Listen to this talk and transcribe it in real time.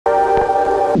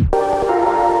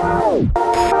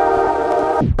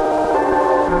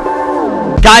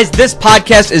Guys, this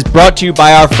podcast is brought to you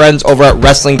by our friends over at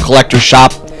Wrestling Collector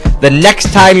Shop. The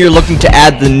next time you're looking to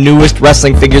add the newest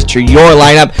wrestling figures to your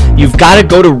lineup, you've got to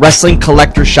go to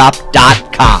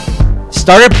WrestlingCollectorShop.com.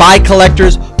 Started by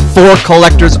collectors for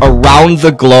collectors around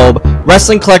the globe,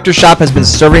 Wrestling Collector Shop has been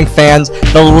serving fans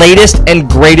the latest and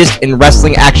greatest in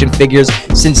wrestling action figures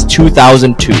since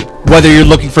 2002. Whether you're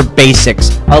looking for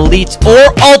basics, elites,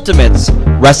 or ultimates,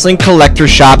 Wrestling Collector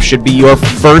Shop should be your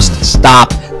first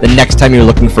stop the next time you're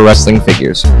looking for wrestling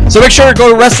figures. So make sure to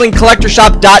go to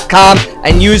WrestlingCollectorShop.com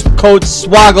and use code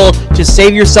SWOGGLE to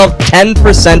save yourself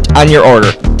 10% on your order.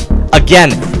 Again,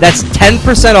 that's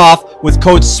 10% off with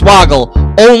code SWOGGLE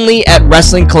only at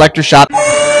Wrestling Collector Shop.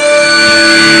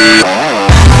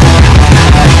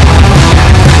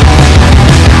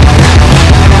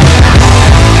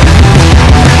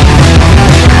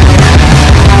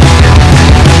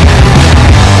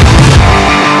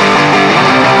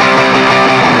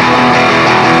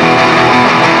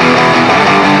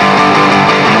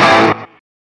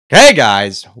 Hey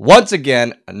guys, once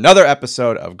again, another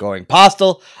episode of Going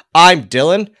Postl. I'm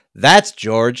Dylan, that's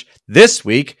George. This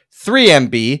week,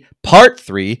 3MB, Part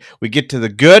 3. We get to the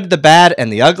good, the bad, and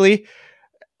the ugly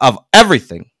of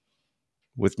everything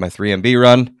with my 3MB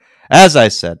run. As I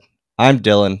said, I'm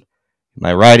Dylan,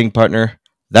 my riding partner,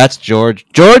 that's George.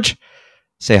 George,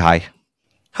 say hi.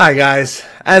 Hi guys,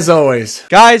 as always.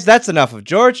 Guys, that's enough of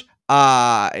George.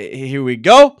 Here we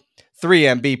go.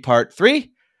 3MB Part 3.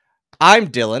 I'm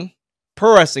Dylan,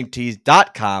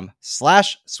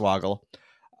 ProWrestlingTees.com/Swoggle,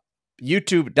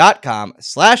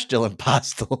 YouTube.com/Dylan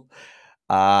Postl,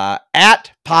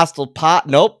 at PostlePot.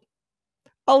 Nope.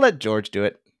 I'll let George do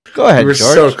it. Go ahead, George. You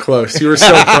were so close. You were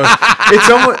so close.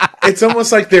 It's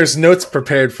almost like there's notes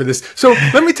prepared for this. So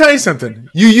let me tell you something.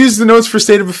 You use the notes for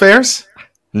State of Affairs?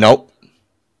 Nope.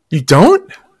 You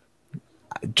don't?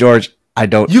 George, I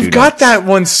don't. You've got that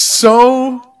one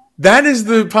so... That is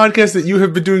the podcast that you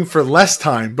have been doing for less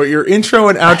time, but your intro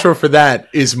and outro for that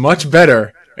is much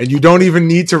better, and you don't even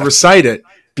need to recite it.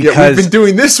 Yet we've been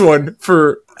doing this one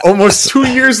for almost 2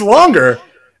 years longer.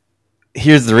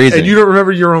 Here's the reason. And you don't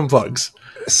remember your own plugs.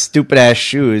 Stupid ass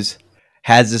shoes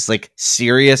has this like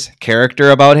serious character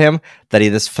about him that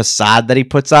this facade that he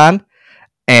puts on,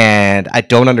 and I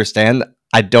don't understand.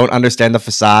 I don't understand the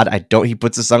facade. He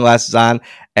puts the sunglasses on,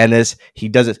 and he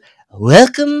does it.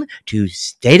 Welcome to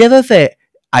State of Affairs.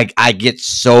 I get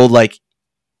so like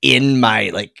in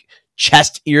my like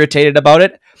chest irritated about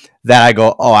it that I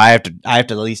go, oh, I have to at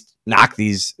least knock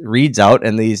these reads out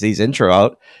and these intro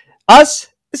out. It's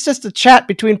just a chat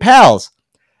between pals,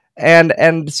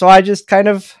 and so I just kind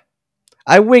of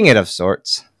wing it of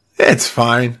sorts. It's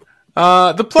fine.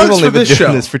 The plugs for this show. I've only been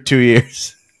doing this for 2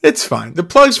 years. It's fine. The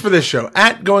plugs for this show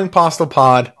at Going Postl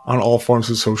Pod on all forms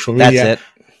of social media. That's it.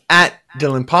 At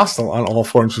Dylan Postl on all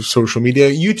forms of social media,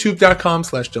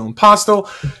 youtube.com/Dylan Postl,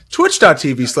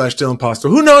 twitch.tv/Dylan Postl.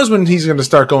 Who knows when he's going to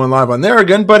start going live on there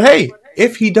again, but hey,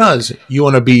 if he does, you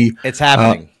want to be it's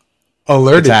happening.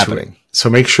 Alerted to it. So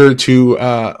make sure to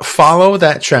follow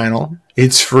that channel.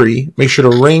 It's free. Make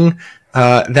sure to ring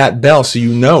that bell so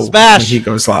you know when he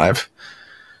goes live.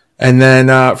 And then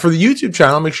for the YouTube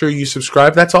channel, make sure you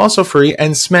subscribe. That's also free.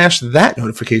 And smash that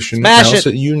notification bell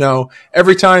so you know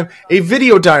every time a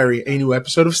video diary, a new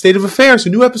episode of State of Affairs,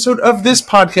 a new episode of this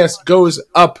podcast goes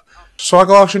up.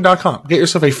 SwoggleAuction.com. Get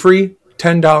yourself a free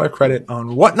 $10 credit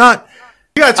on whatnot.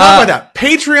 You got to talk about that.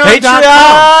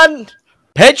 Patreon.com.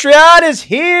 Patreon is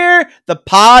here. The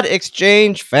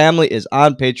PodXchange family is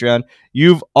on Patreon.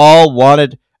 You've all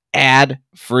wanted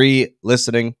ad-free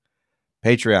listening.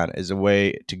 Patreon is a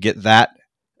way to get that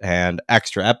and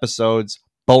extra episodes,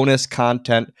 bonus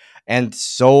content, and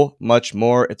so much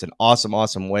more. It's an awesome,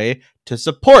 awesome way to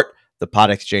support the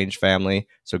PodXchange family.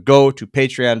 So go to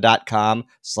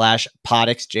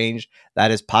patreon.com/PodXchange.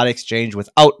 That is PodXchange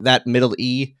without that middle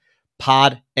E.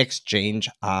 PodXchange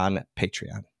on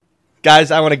Patreon.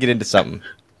 Guys, I want to get into something.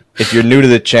 If you're new to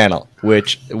the channel,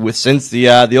 since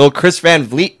the old Chris Van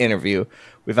Vliet interview,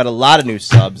 we've had a lot of new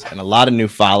subs and a lot of new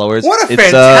followers. What a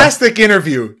fantastic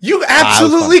interview. You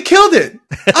absolutely killed it.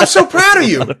 I'm so proud of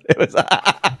you.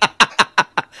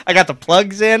 I got the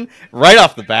plugs in right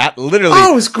off the bat. Literally,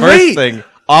 it was great. First thing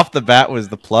off the bat was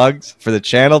the plugs for the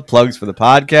channel, plugs for the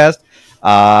podcast.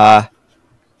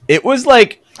 It was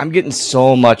like, I'm getting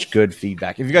so much good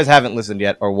feedback. If you guys haven't listened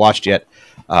yet or watched yet,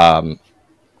 I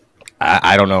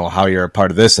don't know how you're a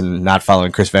part of this and not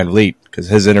following Chris Van Vliet, because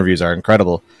his interviews are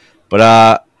incredible.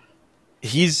 But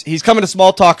he's coming to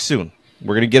Small Talk soon.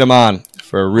 We're going to get him on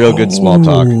for a real good Small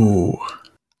Talk.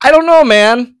 I don't know,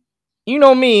 man. You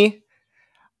know me.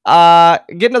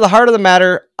 Getting to the heart of the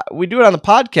matter, we do it on the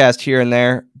podcast here and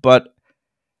there, but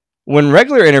when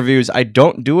regular interviews, I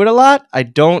don't do it a lot. I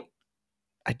don't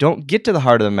get to the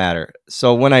heart of the matter.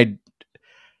 So when I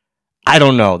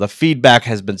don't know, the feedback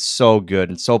has been so good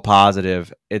and so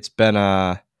positive. It's been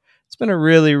a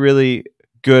really, really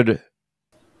good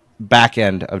back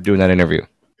end of doing that interview.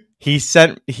 He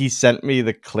sent me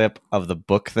the clip of the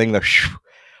book thing,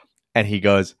 and he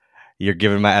goes, "You're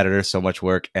giving my editor so much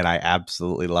work, and I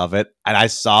absolutely love it." And I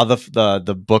saw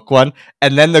the book one,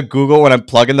 and then the Google when I'm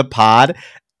plugging the pod,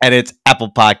 and it's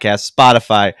Apple Podcasts,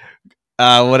 Spotify,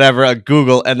 whatever,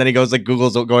 Google, and then he goes like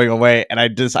Google's going away, and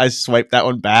I swiped that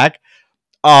one back.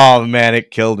 Oh man,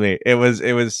 it killed me. It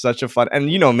was such a fun,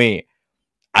 and you know me,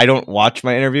 I don't watch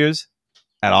my interviews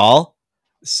at all.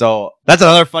 So that's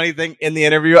another funny thing in the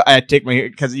interview. I take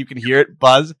because you can hear it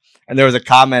buzz, and there was a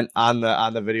comment on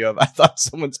the video of I thought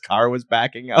someone's car was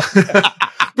backing up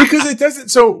because it doesn't.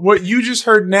 So what you just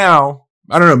heard now,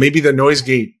 I don't know. Maybe the noise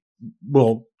gate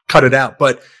will cut it out,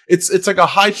 but it's like a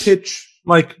high pitch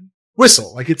like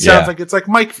whistle. Like it sounds like it's like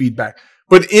mic feedback.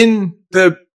 But in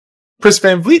the Chris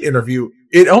Van Vliet interview,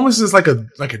 it almost is like a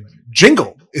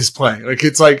jingle is playing. Like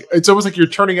it's almost like you're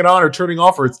turning it on or turning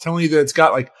off, or it's telling you that it's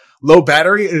got like low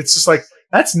battery, and it's just like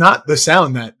that's not the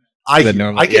sound that I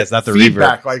hear. I get it's not the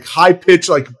feedback, reverb. Like high pitch,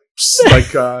 like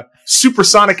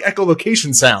supersonic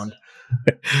echolocation sound.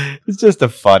 It's just a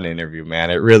fun interview,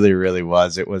 man. It really, really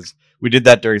was. We did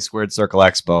that during Squared Circle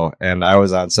Expo, and I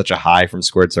was on such a high from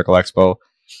Squared Circle Expo.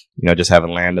 You know, just having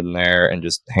landed in there and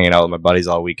just hanging out with my buddies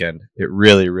all weekend. It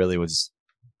really, really was.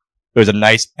 It was a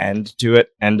nice end to it.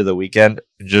 End of the weekend.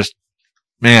 Just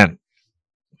man.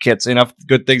 Can't say enough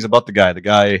good things about the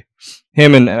guy.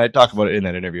 Him and I talked about it in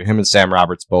that interview. Him and Sam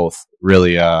Roberts both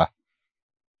really they're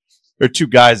two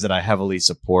guys that I heavily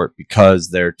support because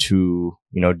they're two,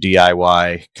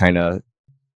 DIY kind of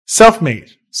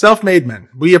self-made men.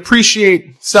 We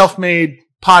appreciate self-made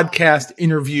podcast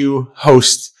interview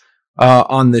hosts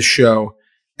on this show.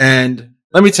 And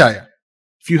let me tell you,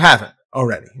 if you haven't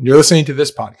already, and you're listening to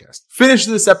this podcast, finish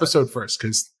this episode first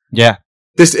because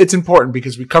it's important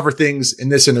because we cover things in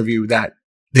this interview that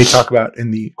they talk about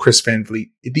in the Chris Van Vliet,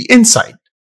 the Insight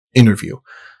interview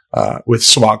with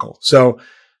Swoggle. So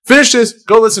finish this,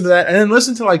 go listen to that, and then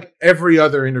listen to like every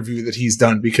other interview that he's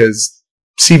done because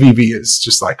CVV is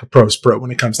just like a pro's pro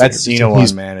when it comes to that Cena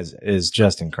one, man, is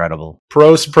just incredible.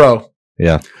 Pro's pro.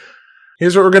 Yeah.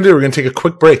 Here's what we're going to do. We're going to take a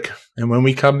quick break, and when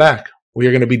we come back, we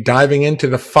are going to be diving into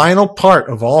the final part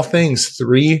of all things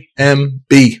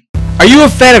 3MB. Are you a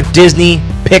fan of Disney,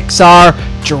 Pixar,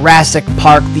 Jurassic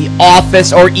Park, The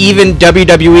Office, or even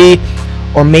WWE?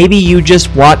 Or maybe you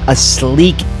just want a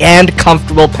sleek and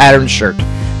comfortable patterned shirt?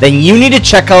 Then you need to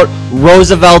check out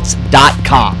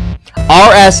Roosevelts.com.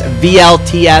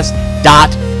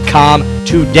 RSVLTS.com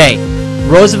today.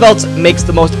 Roosevelts makes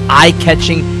the most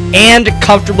eye-catching and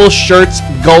comfortable shirts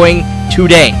going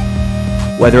today.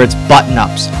 Whether it's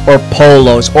button-ups, or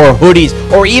polos, or hoodies,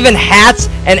 or even hats,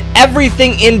 and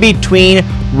everything in between,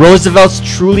 Roosevelt's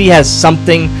truly has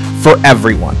something for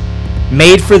everyone.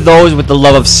 Made for those with the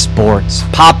love of sports,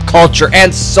 pop culture,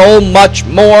 and so much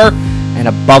more, and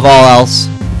above all else,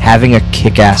 having a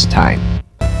kick-ass time.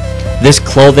 This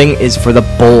clothing is for the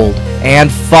bold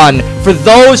and fun, for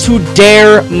those who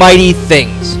dare mighty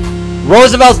things.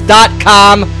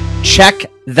 Roosevelts.com, check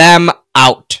them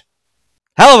out.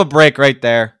 Hell of a break right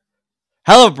there.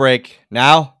 Hell of a break.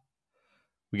 Now,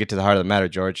 we get to the heart of the matter,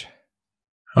 George.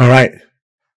 All right.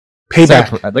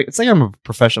 Payback. It's like I'm a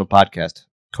professional podcast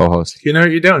co-host. You know what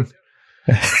you're doing.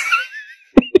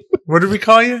 What did we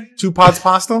call you? Two Pods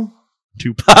Postl?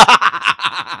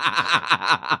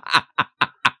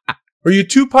 Were you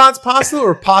Two Pods Postl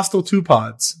or Postl Two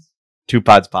Pods? Two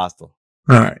Pods Postl.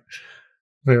 All right.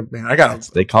 Man, I got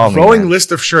a growing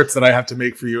list of shirts that I have to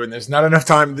make for you, and there's not enough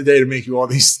time in the day to make you all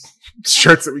these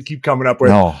shirts that we keep coming up with.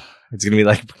 No, it's gonna be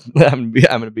like I'm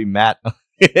gonna be Matt.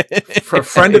 For a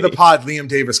friend of the pod, Liam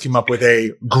Davis came up with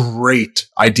a great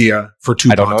idea for Two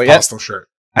Pods Postl shirt.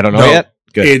 I don't know yet.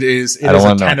 Good. It is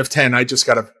a 10 of 10. I just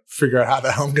got to figure out how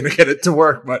the hell I'm going to get it to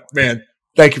work. But man,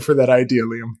 thank you for that idea,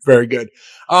 Liam. Very good.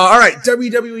 All right,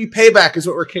 WWE Payback is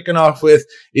what we're kicking off with.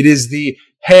 It is the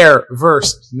hair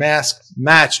versus mask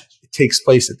match. It takes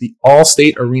place at the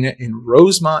Allstate Arena in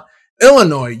Rosemont,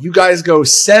 Illinois. You guys go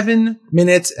 7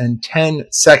 minutes and 10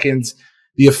 seconds.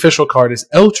 The official card is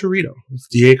El Torito with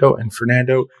Diego and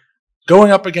Fernando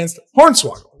going up against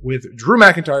Hornswoggle with Drew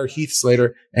McIntyre, Heath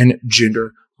Slater, and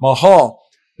Jinder Mahal.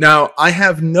 Now, I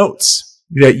have notes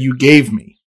that you gave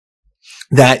me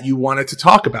that you wanted to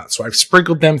talk about. So I've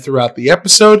sprinkled them throughout the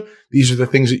episode. These are the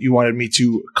things that you wanted me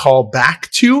to call back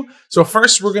to. So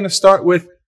first, we're going to start with,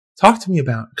 talk to me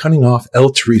about cutting off El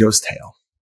Torito's tail.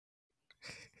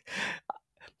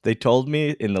 They told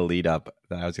me in the lead up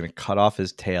that I was going to cut off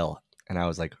his tail. And I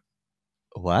was like,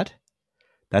 what?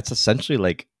 That's essentially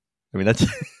like, I mean,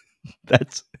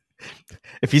 that's,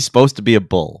 if he's supposed to be a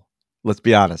bull, let's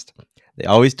be honest. They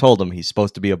always told him he's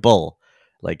supposed to be a bull.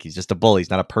 Like, he's just a bull. He's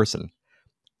not a person.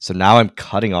 So now I'm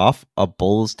cutting off a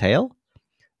bull's tail?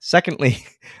 Secondly,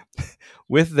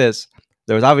 with this,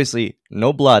 there was obviously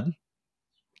no blood.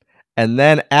 And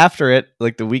then after it,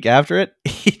 like the week after it,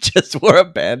 he just wore a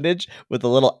bandage with a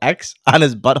little X on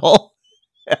his butthole.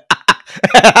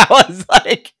 I was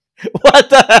like, what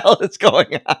the hell is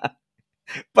going on?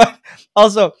 But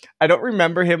also, I don't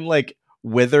remember him like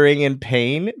withering in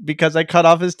pain because I cut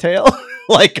off his tail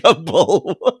like a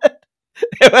bull would.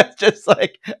 It was just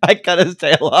like I cut his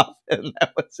tail off and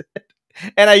that was it.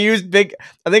 And I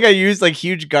think I used like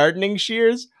huge gardening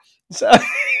shears. So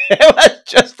it was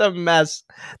just a mess.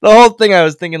 The whole thing I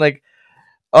was thinking like,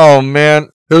 oh man.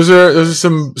 Those are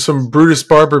some Brutus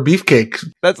Barber beefcake.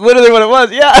 That's literally what it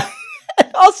was. Yeah.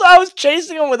 Also, I was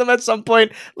chasing him with him at some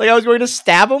point. Like I was going to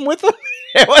stab him with him.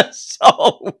 It was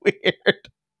so weird.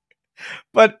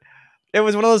 But it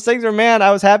was one of those things where, man,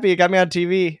 I was happy it got me on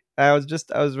TV. I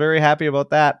was very happy about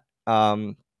that.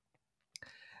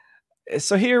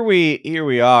 So here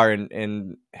we are,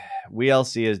 and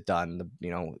WeeLC is done,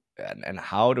 and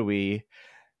how do we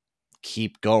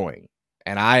keep going?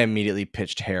 And I immediately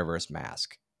pitched hair versus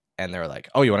mask, and they're like,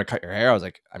 "Oh, you want to cut your hair?" I was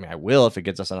like, "I mean, I will if it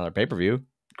gets us another pay-per-view.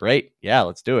 Great, yeah,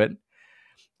 let's do it."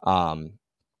 And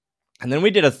then we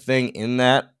did a thing in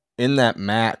that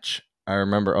match. I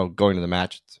remember, going to the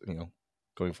match,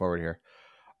 going forward here.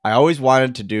 I always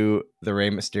wanted to do the Rey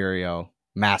Mysterio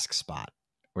mask spot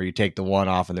where you take the one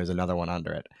off and there's another one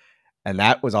under it. And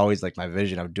that was always like my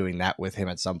vision of doing that with him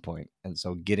at some point. And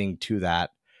so getting to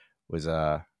that was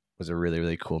a really,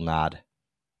 really cool nod.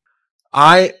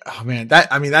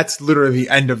 That's literally the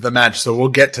end of the match. So we'll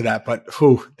get to that, but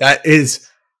that is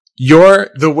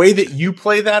the way that you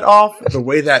play that off, the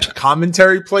way that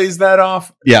commentary plays that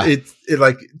off. Yeah. It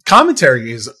like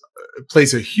commentary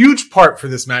plays a huge part for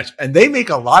this match, and they make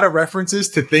a lot of references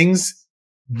to things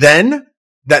then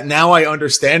that now I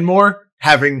understand more,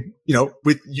 having,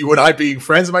 with you and I being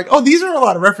friends. I'm like, oh, these are a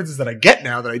lot of references that I get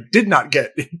now that I did not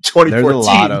get in 2014. There's a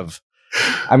lot of,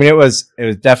 it was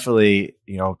definitely,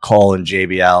 Cole and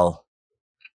JBL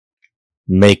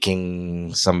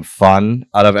making some fun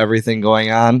out of everything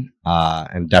going on,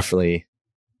 and definitely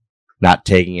not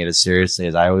taking it as seriously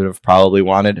as I would have probably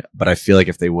wanted. But I feel like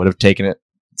if they would have taken it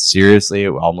seriously, it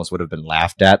almost would have been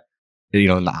laughed at, in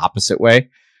the opposite way.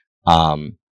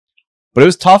 But it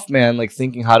was tough, man, like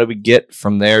thinking, how do we get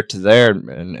from there to there,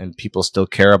 and people still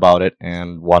care about it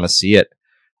and want to see it.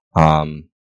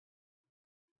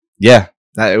 Yeah,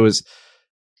 that it was.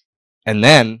 And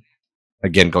then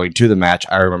again, going to the match,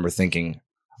 I remember thinking,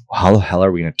 how the hell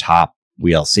are we going to top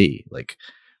WeeLC? Like,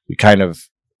 we kind of,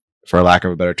 for lack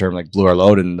of a better term, like blew our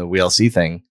load in the WeeLC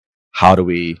thing. How do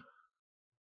we?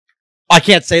 I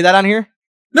can't say that on here.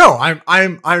 No,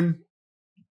 I'm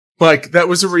like, that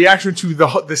was a reaction to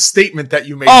the statement that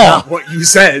you made, not what you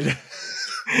said.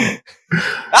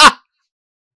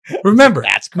 Remember,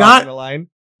 that's crossing the line.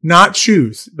 Not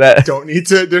shoes. That don't need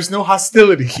to. There's no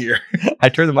hostility here. I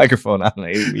turned the microphone on and I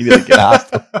immediately get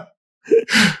hostile.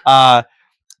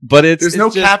 But there's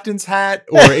no just captain's hat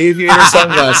or aviator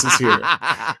sunglasses here.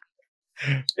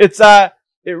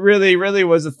 It really, really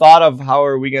was a thought of how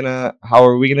are we gonna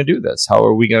do this? How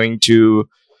are we going to,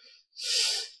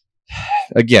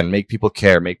 again, make people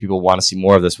care, make people want to see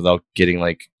more of this without getting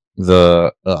like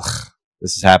the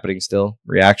this is happening still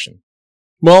reaction.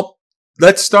 Well,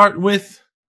 let's start with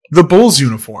the Bulls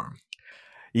uniform.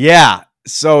 Yeah.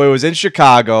 So it was in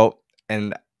Chicago,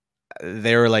 and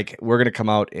they were like, we're going to come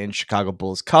out in Chicago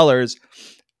Bulls colors,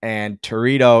 and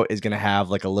Torito is going to have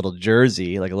like a little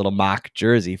jersey, like a little mock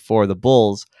jersey for the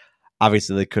Bulls.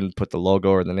 Obviously, they couldn't put the logo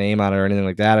or the name on it or anything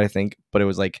like that, I think. But it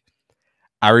was like,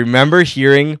 I remember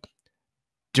hearing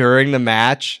during the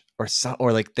match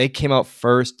or like they came out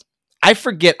first. I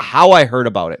forget how I heard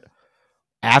about it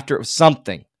after it was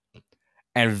something.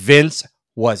 And Vince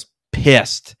was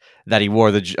pissed that he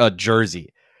wore the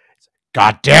jersey.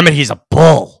 God damn it, he's a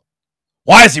Bull.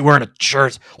 Why is he wearing a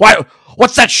jersey?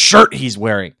 What's that shirt he's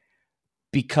wearing?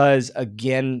 Because,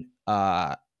 again,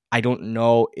 I don't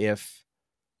know if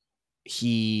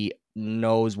he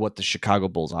knows what the Chicago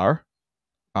Bulls are.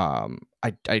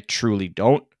 I truly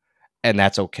don't, and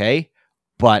that's okay.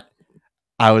 But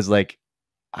I was like,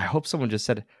 I hope someone just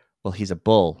said, well, he's a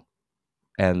Bull,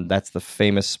 and that's the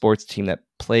famous sports team that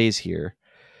plays here.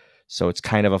 So it's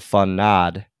kind of a fun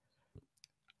nod.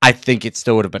 I think it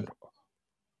still would have been,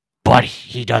 but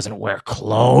he doesn't wear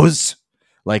clothes.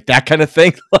 like that kind of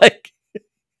thing. Like,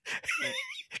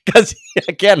 because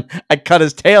again, I cut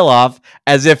his tail off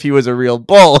as if he was a real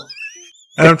bull.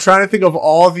 And I'm trying to think of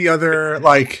all the other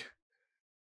like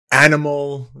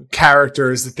animal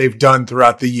characters that they've done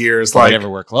throughout the years. Like, never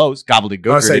wear clothes.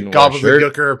 Gobbledygooker didn't wear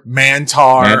a shirt.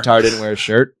 Mantar. Mantar didn't wear a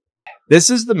shirt. This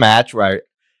is the match where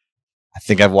I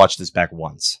think I've watched this back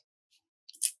once.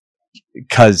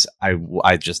 Because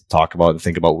I just talk about and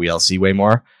think about WeeLC way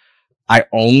more. I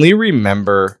only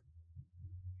remember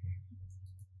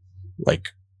like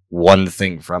one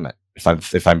thing from it,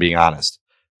 if I'm being honest.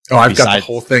 Oh, I've got the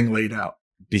whole thing laid out.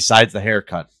 Besides the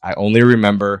haircut, I only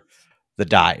remember the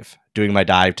dive, doing my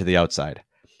dive to the outside.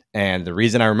 And the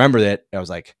reason I remember that, I was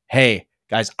like, hey,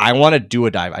 guys, I want to do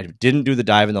a dive. I didn't do the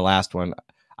dive in the last one.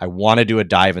 I want to do a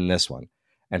dive in this one.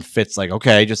 And Fitz like,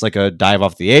 okay, just like a dive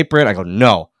off the apron. I go,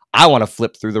 no, I want to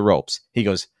flip through the ropes. He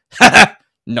goes,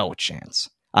 no chance.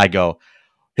 I go,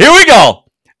 here we go.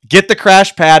 Get the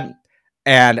crash pad.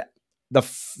 And the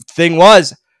thing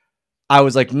was, I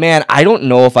was like, man, I don't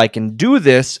know if I can do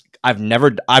this. I've never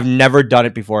done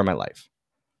it before in my life.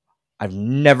 I've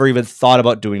never even thought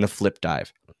about doing the flip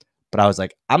dive. But I was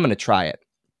like, I'm going to try it.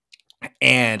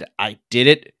 And I did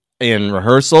it in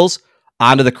rehearsals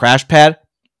onto the crash pad.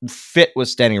 Fit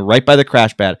was standing right by the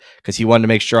crash pad because he wanted to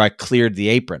make sure I cleared the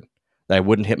apron, that I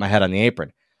wouldn't hit my head on the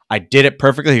apron. I did it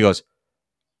perfectly. He goes,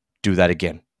 do that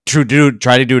again. Try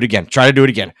to do it again. Try to do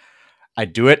it again. I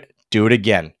do it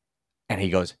again. And he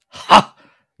goes, ha,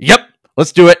 yep,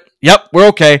 let's do it. Yep, we're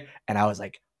okay. And I was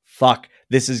like, fuck,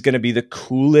 this is going to be the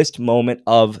coolest moment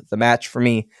of the match for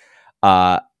me.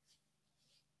 And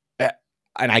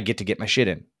I get my shit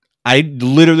in. I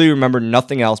literally remember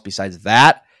nothing else besides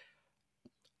that.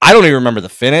 I don't even remember the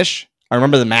finish. I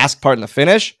remember the mask part in the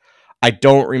finish. I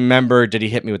don't remember, did he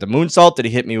hit me with the moonsault? Did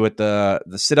he hit me with the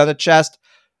sit on the chest?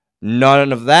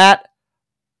 None of that.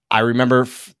 I remember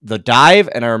the dive,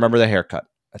 and I remember the haircut.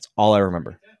 That's all I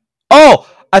remember. Oh,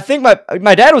 I think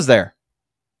my dad was there.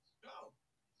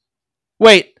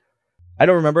 Wait, I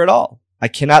don't remember at all. I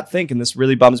cannot think, and this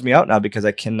really bums me out now because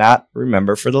I cannot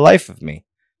remember for the life of me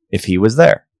if he was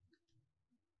there.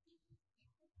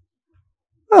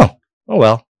 Oh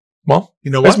well. Well, you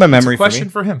know Where's what? My memory it's a question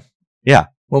for him. Yeah.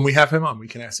 When we have him on, we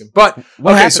can ask him. But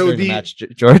what happened during the match,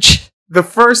 George? The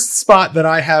first spot that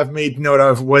I have made note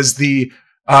of was the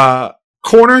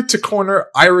corner to corner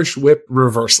Irish whip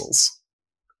reversals.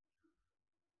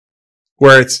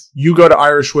 Where it's you go to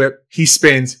Irish whip, he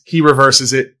spins, he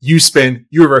reverses it, you spin,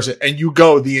 you reverse it, and you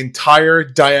go the entire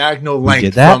diagonal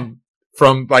length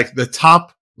from like the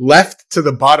top left to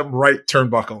the bottom right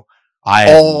turnbuckle.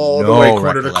 All the way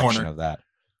corner to corner. Of that.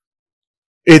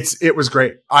 It was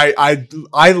great. I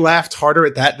laughed harder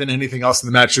at that than anything else in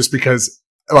the match just because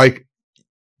like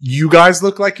you guys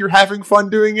look like you're having fun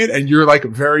doing it and you're like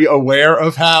very aware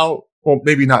of how, well,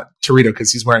 maybe not Torito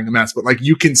because he's wearing a mask, but like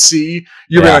you can see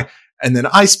you're like, and then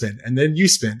I spin and then you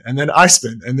spin and then I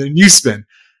spin and then you spin.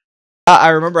 I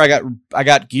remember I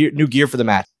got new gear for the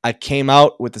match. I came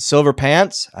out with the silver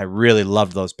pants. I really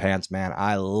loved those pants, man.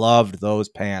 I loved those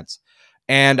pants.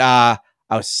 And I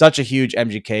was such a huge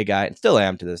MGK guy and still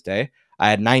am to this day. I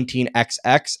had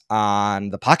 19XX on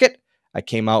the pocket. I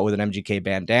came out with an MGK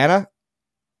bandana.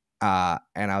 And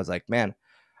I was like, man,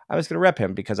 I'm just going to rep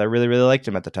him because I really, really liked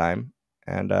him at the time.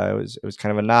 And it was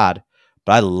kind of a nod.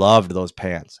 But I loved those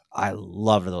pants. I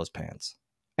loved those pants.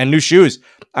 And new shoes.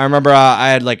 I remember I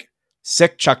had like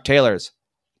sick Chuck Taylors.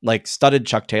 Like studded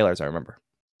Chuck Taylors, I remember.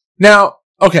 Now,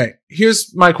 okay,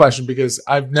 here's my question because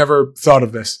I've never thought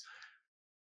of this.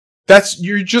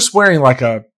 You're just wearing like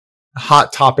a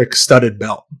Hot Topic studded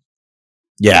belt.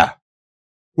 Yeah.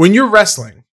 When you're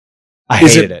wrestling, I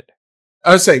hated it.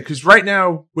 I would say, because right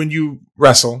now when you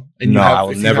wrestle and I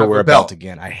will never wear a belt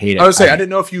again. I hate it. I would say I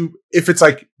didn't know if it's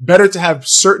like better to have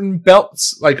certain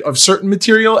belts like of certain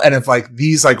material and if like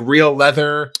these like real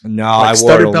leather. No, I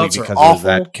wore it only because it was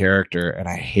that character and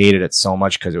I hated it so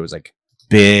much because it was like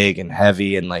big and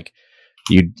heavy and like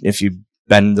if you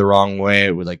bend the wrong way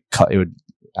it would like cut.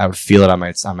 I would feel it on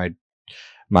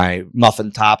my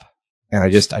muffin top and I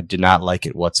did not like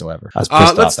it whatsoever. I was pissed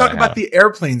off. Let's talk about the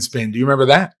airplane spin. Do you remember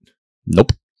that?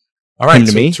 Nope. All right.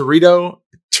 So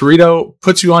Torito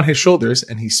puts you on his shoulders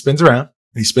and he spins around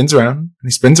and he spins around and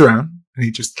he spins around and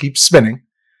he just keeps spinning.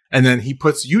 And then he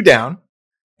puts you down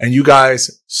and you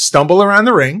guys stumble around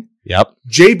the ring. Yep.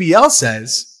 JBL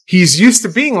says he's used to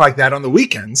being like that on the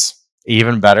weekends.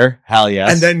 Even better. Hell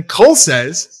yes. And then Cole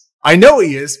says, I know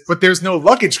he is, but there's no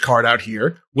luggage card out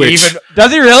here.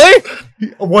 Does he really?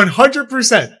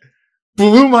 100%.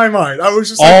 Blew my mind. I was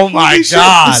just oh like, my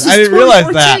God. I didn't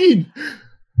realize that.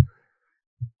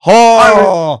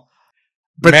 Oh,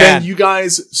 But then you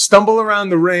guys stumble around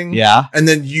the ring. Yeah. And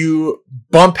then you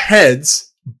bump heads.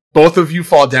 Both of you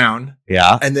fall down.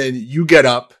 Yeah. And then you get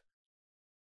up,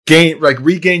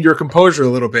 regain your composure a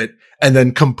little bit, and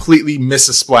then completely miss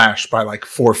a splash by like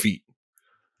 4 feet.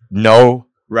 No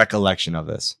recollection of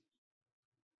this.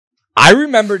 I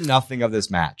remember nothing of this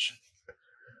match.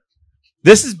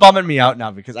 This is bumming me out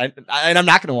now because I'm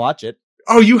not going to watch it.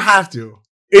 Oh, you have to.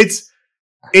 It's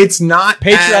not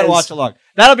Patreon watch along.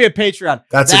 That'll be a Patreon.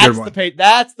 That's a good one.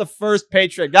 That's the first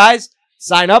Patreon. Guys,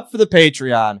 sign up for the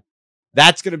Patreon.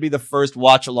 That's going to be the first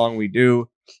watch along we do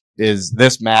is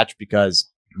this match because,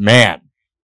 man,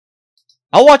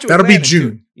 I'll watch it. That'll be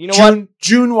June. Too. You know what?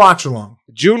 June watch along.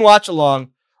 June watch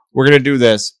along. We're going to do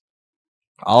this.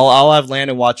 I'll have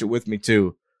Landon watch it with me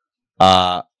too.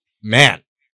 Man,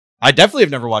 I definitely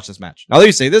have never watched this match. Now that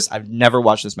you say this, I've never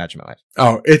watched this match in my life.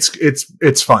 Oh,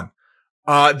 it's fun.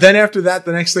 Then after that,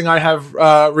 the next thing I have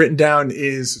written down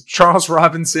is Charles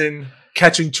Robinson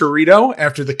catching Torito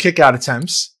after the kick out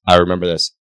attempts. I remember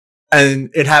this. And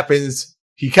it happens.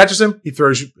 He catches him. He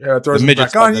throws him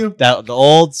back spot, on you. The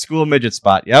old school midget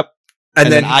spot. Yep.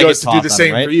 And then he goes to do the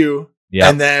same for you. Yep.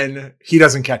 And then he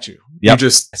doesn't catch you. Yep.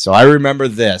 So I remember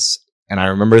this. And I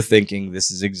remember thinking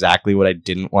this is exactly what I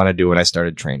didn't want to do when I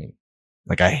started training.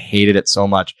 Like I hated it so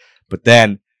much. But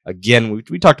then again,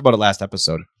 we talked about it last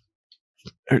episode.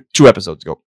 2 episodes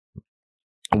ago.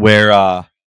 Where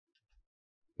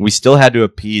we still had to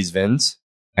appease Vince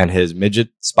and his midget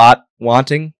spot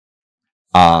wanting.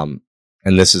 And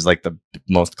this is like the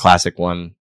most classic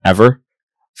one ever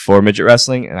for midget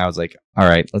wrestling. And I was like, all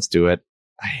right, let's do it.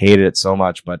 I hated it so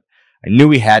much, but I knew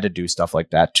we had to do stuff like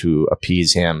that to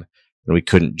appease him. And we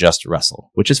couldn't just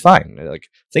wrestle, which is fine. Like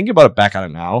thinking about it back on it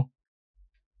now,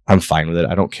 I'm fine with it.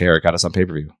 I don't care. It got us on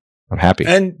pay-per-view. I'm happy.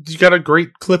 And you got a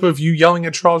great clip of you yelling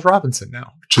at Charles Robinson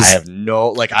now. I have no,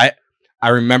 like, I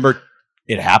remember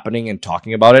it happening and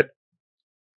talking about it.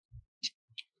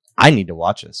 I need to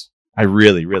watch this. I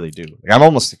really, really do. Like, I'm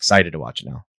almost excited to watch it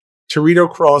now.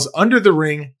 Torito crawls under the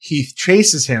ring. Heath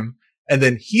chases him. And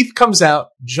then Heath comes out,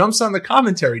 jumps on the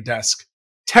commentary desk,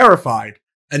 terrified.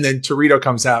 And then Torito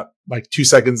comes out like 2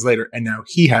 seconds later. And now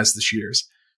he has the shears.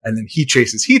 And then he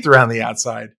chases Heath around the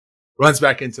outside, runs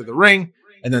back into the ring.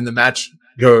 And then the match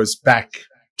goes back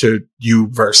to you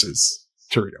versus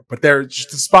Torito. But there's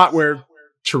just a spot where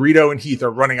Torito and Heath are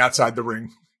running outside the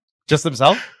ring. Just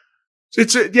themselves?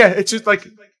 It's just like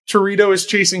Torito is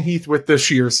chasing Heath with the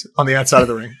shears on the outside of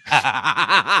the ring.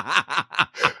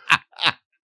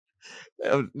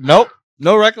 Nope.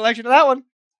 No recollection of that one.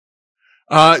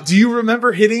 Do you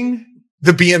remember hitting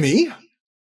the BME?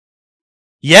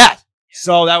 Yeah.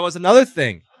 So that was another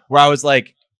thing where I was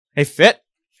like, hey, Fit,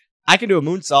 I can do a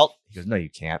moonsault. He goes, no, you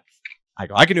can't. I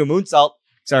go, I can do a moonsault.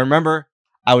 So I remember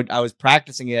I was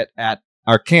practicing it at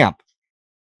our camp.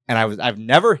 And I've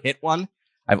never hit one.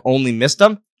 I've only missed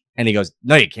them. And he goes,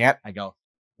 no, you can't. I go,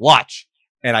 watch.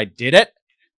 And I did it.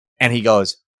 And he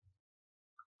goes,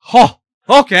 oh,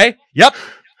 okay. Yep.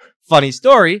 Funny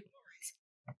story.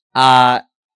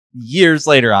 Years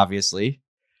later, obviously,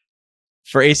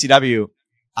 for ACW,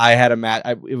 I had a match.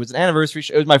 It was an anniversary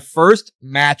show. It was my first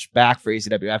match back for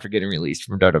ACW after getting released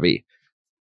from WWE.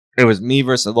 It was me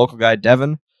versus a local guy,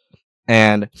 Devin.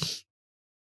 And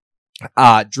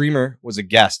Dreamer was a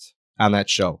guest on that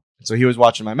show. So he was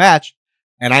watching my match.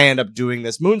 And I end up doing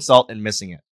this moonsault and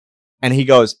missing it. And he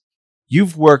goes,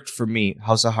 you've worked for me,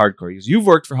 House of Hardcore. He goes, you've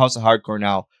worked for House of Hardcore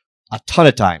now a ton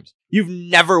of times. You've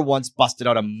never once busted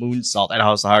out a moonsault at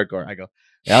House of Hardcore. I go,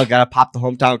 well, gotta pop the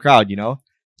hometown crowd, you know?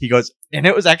 He goes, and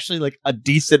it was actually like a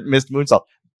decent missed moonsault.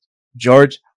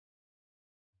 George,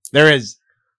 there is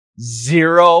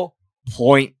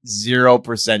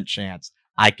 0.0% chance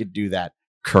I could do that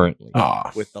currently.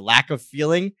 With the lack of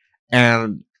feeling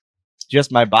and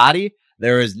just my body,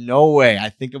 there is no way. I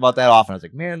think about that often. I was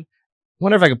like, man, I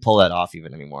wonder if I could pull that off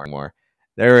even anymore.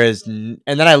 There is, and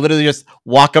then I literally just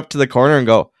walk up to the corner and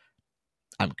go,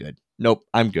 I'm good. Nope,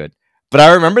 I'm good. But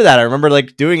I remember that. I remember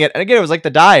like doing it. And again, it was like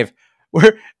the dive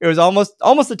where it was almost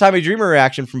the Tommy Dreamer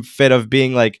reaction from Fit of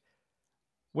being like,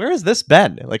 where has this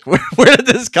been? Like, where did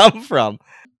this come from?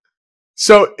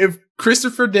 So if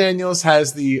Christopher Daniels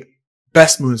has the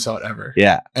best moonsault ever.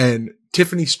 Yeah. And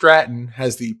Tiffany Stratton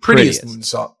has the prettiest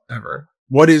moonsault ever.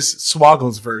 What is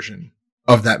Swoggle's version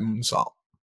of that moonsault?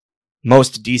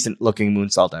 Most decent looking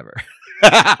moonsault ever.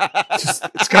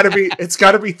 It's gotta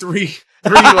be three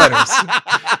letters.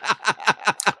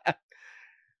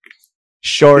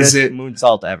 Shortest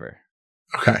moonsault ever.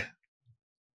 Okay.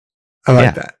 I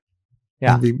like that.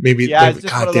 Yeah. Maybe it's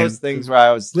just one of those things where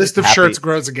I was list of happy. shirts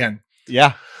grows again.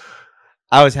 Yeah.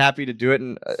 I was happy to do it.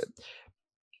 And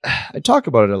I talk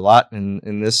about it a lot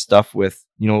in this stuff with,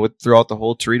 with throughout the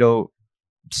whole Torito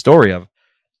story of,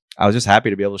 I was just happy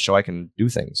to be able to show I can do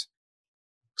things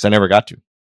because I never got to.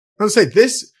 I was say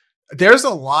there's a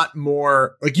lot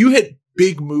more, like you hit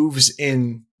big moves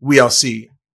in WeeLC,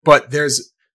 but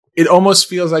it almost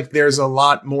feels like there's a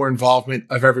lot more involvement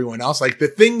of everyone else. Like the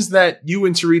things that you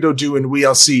and Torito do in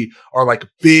WeeLC are like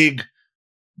big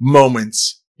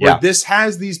moments. Yeah. This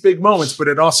has these big moments, but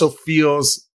it also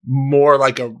feels more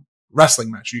like a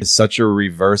wrestling match. It's such a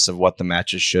reverse of what the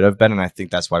matches should have been. And I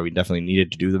think that's why we definitely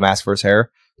needed to do the mask versus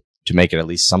hair to make it at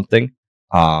least something.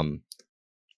 I'll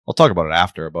talk about it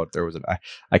after.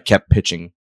 I kept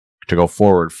pitching to go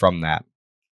forward from that,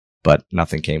 but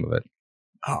nothing came of it.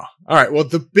 Oh, all right. Well,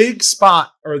 the big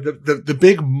spot or the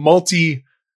big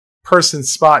multi-person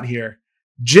spot here,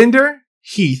 Jinder,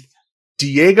 Heath,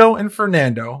 Diego, and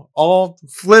Fernando all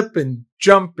flip and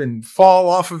jump and fall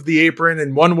off of the apron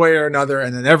in one way or another,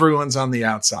 and then everyone's on the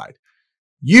outside.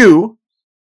 You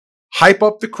hype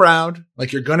up the crowd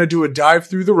like you're going to do a dive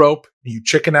through the rope, and you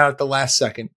chicken out at the last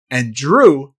second, and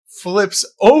Drew flips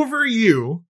over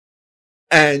you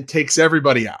and takes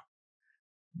everybody out.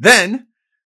 Then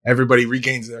everybody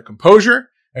regains their composure.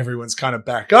 Everyone's kind of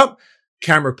back up.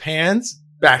 Camera pans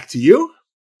back to you.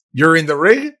 You're in the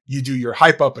ring. You do your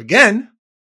hype up again.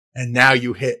 And now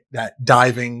you hit that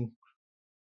diving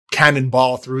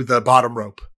cannonball through the bottom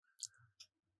rope.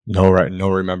 No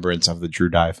remembrance of the Drew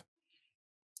dive.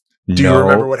 Do you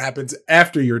remember what happens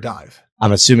after your dive?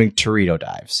 I'm assuming Torito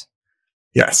dives.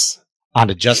 Yes.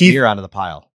 Onto just me or onto the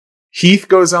pile? Heath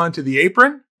goes onto the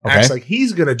apron. Okay. Acts like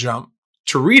he's going to jump.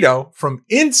 Torito, from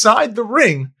inside the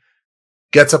ring,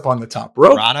 gets up on the top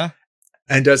rope. Rana?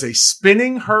 And does a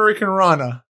spinning Hurricane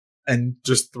Rana and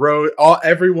just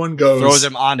everyone goes. Throws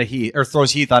him onto Heath, or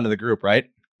throws Heath onto the group, right?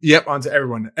 Yep, onto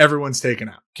everyone. Everyone's taken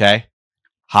out. Okay.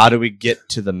 How do we get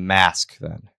to the mask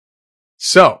then?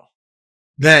 So,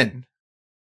 then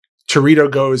Torito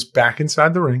goes back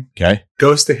inside the ring. Okay.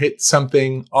 Goes to hit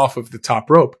something off of the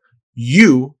top rope.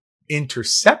 You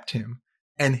intercept him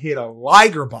and hit a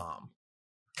Liger bomb.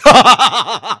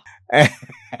 I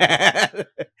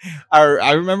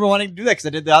remember wanting to do that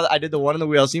because I did the one in the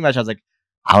WeeLC match. I was like,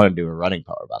 I want to do a running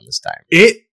powerbomb this time.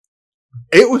 It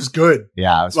was good.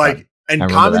 Yeah, it was like, fun. And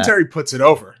commentary puts it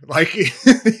over. Like,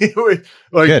 it was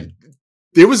like good.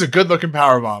 It was a good looking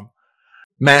powerbomb.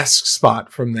 Mask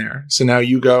spot from there. So now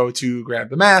you go to grab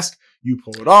the mask. You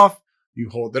pull it off. You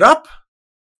hold it up.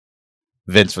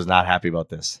 Vince was not happy about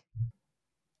this.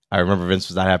 I remember Vince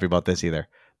was not happy about this either.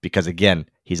 Because again,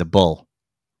 he's a bull.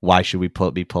 Why should we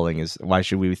be pulling why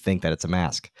should we think that it's a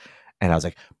mask? And I was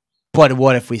like, but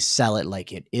what if we sell it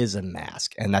like it is a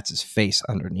mask? And that's his face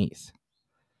underneath.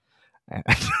 And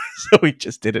so we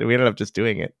just did it. We ended up just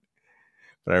doing it.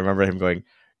 But I remember him going,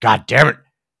 God damn it.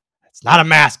 It's not a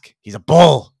mask. He's a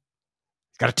bull.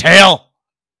 He's got a tail.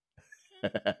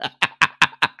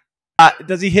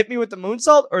 Does he hit me with the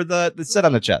moonsault or the sit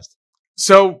on the chest?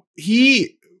 So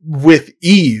he, with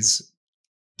ease,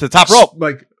 to the top rope.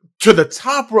 Like, to the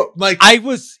top rope. Like,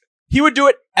 he would do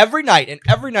it every night. And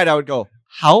every night I would go,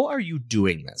 how are you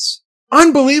doing this?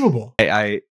 Unbelievable.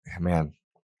 Man,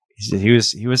 he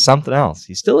was something else.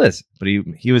 He still is. But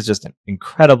he was just an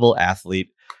incredible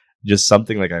athlete. Just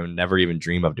something like I would never even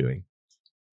dream of doing.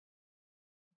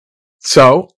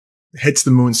 So, hits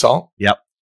the moonsault. Yep.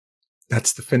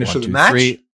 That's the finish 1, of the 2, match.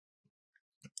 3.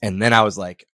 And then I was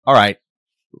like, all right,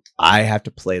 I have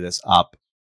to play this up.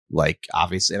 Like,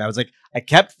 obviously. And I was like, I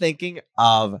kept thinking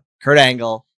of Kurt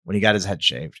Angle when he got his head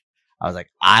shaved. I was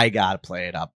like, I got to play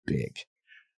it up big.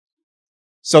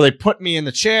 So they put me in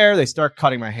the chair. They start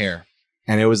cutting my hair.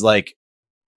 And it was like,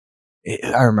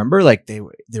 I remember like they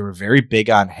were very big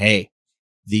on, hey,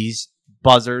 these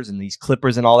buzzers and these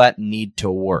clippers and all that need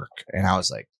to work. And I was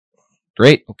like,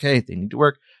 great. Okay. They need to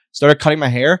work. Started cutting my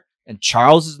hair. And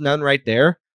Charles is none right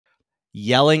there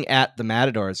yelling at the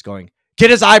Matadors going, get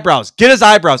his eyebrows. Get his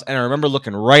eyebrows. And I remember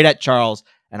looking right at Charles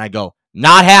and I go,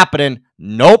 not happening.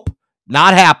 Nope.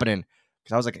 Not happening.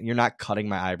 Because I was like, you're not cutting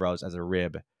my eyebrows as a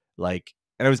rib. Like,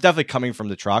 and it was definitely coming from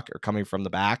the truck or coming from the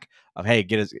back of, hey,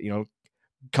 get his,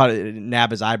 cut it, nab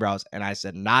his eyebrows. And I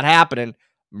said, not happening.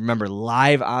 Remember,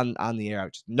 live on the air. I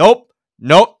was just, nope.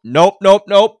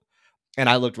 And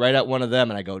I looked right at one of them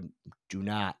and I go, do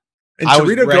not. And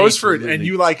Torito goes for it and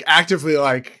you like actively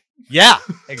like, yeah,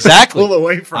 exactly. pull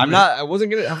away from it. I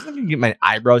wasn't gonna get my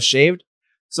eyebrows shaved.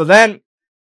 So then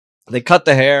they cut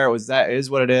the hair. That is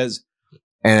what it is.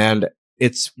 And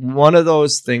it's one of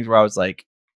those things where I was like,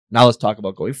 now let's talk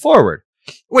about going forward.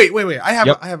 Wait. I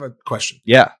have a question.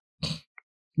 Yeah.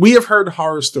 We have heard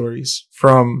horror stories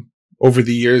from over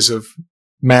the years of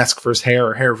mask versus hair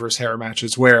or hair versus hair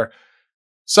matches where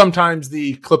sometimes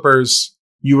the clippers,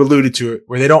 you alluded to it,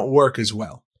 where they don't work as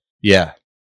well. Yeah.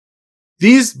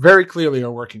 These very clearly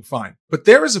are working fine. But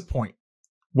there is a point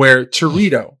where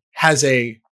Torito has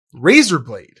a razor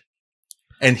blade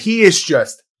and he is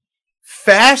just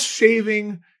fast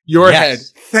shaving your head.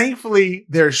 Thankfully,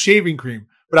 there's shaving cream.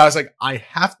 But I was like, I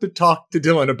have to talk to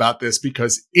Dylan about this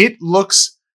because it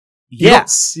looks... You don't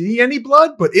see any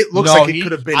blood, but it looks like it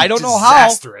could have been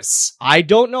disastrous. I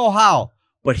don't know how,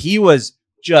 but he was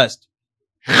just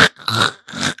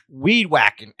weed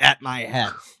whacking at my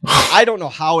head. I don't know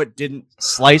how it didn't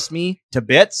slice me to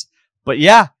bits, but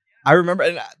yeah, I remember,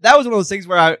 and that was one of those things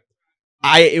where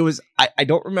I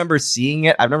don't remember seeing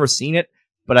it. I've never seen it,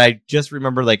 but I just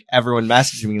remember like everyone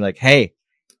messaging me like, "Hey,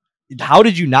 how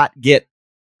did you not get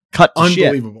cut to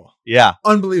Unbelievable. Shit?" Yeah,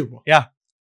 unbelievable. Yeah.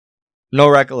 No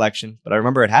recollection, but I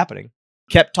remember it happening.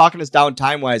 Kept talking us down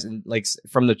time-wise and like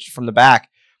from the back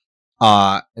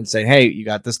and saying, hey, you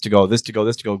got this to go, this to go,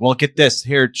 this to go. Well, get this.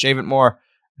 Here, shave it more.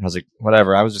 And I was like,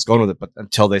 whatever. I was just going with it, but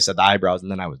until they said the eyebrows,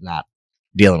 and then I was not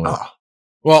dealing with it.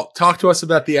 Well, talk to us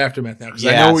about the aftermath now, because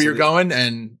I know where you're going,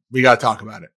 and we got to talk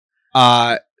about it.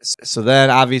 So then,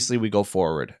 obviously, we go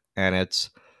forward, and it's,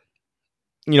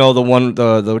 the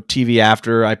TV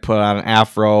after I put on an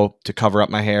afro to cover up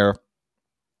my hair.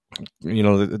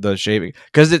 The shaving,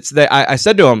 because it's I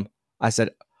said to him,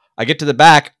 I get to the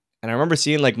back and I remember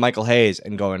seeing like Michael Hayes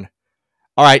and going,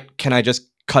 all right, can I just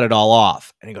cut it all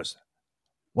off? And he goes,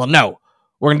 well, no,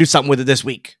 we're gonna do something with it this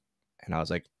week. And I was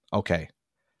like, okay,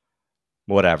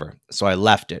 whatever. So I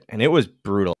left it, and it was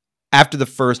brutal. After the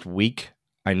first week,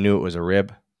 I knew it was a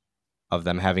rib of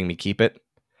them having me keep it,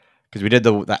 because we did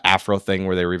the afro thing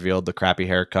where they revealed the crappy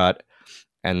haircut,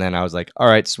 and then I was like, all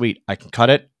right, sweet, I can cut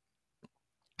it.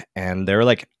 And they were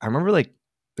like, I remember like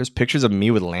there's pictures of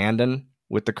me with Landon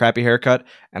with the crappy haircut,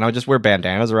 and I would just wear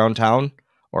bandanas around town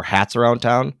or hats around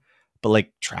town. But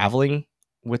like traveling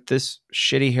with this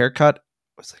shitty haircut, I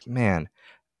was like, man.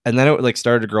 And then it like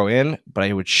started to grow in, but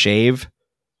I would shave.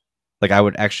 Like I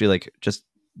would actually like just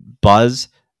buzz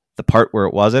the part where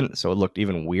it wasn't, so it looked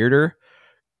even weirder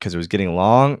because it was getting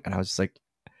long. And I was just like,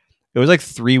 it was like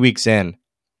 3 weeks in,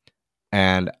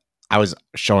 and I was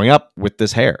showing up with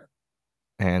this hair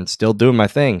and still doing my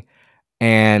thing.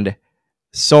 And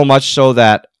so much so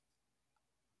that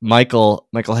Michael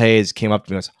Hayes came up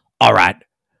to me and goes, all right,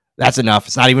 that's enough.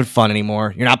 It's not even fun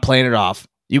anymore. You're not playing it off.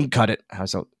 You can cut it. I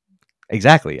was like,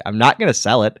 exactly. I'm not going to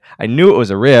sell it. I knew it was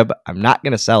a rib. I'm not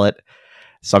going to sell it.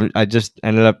 So I just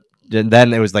ended up, and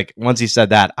then it was like, once he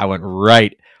said that, I went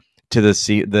right to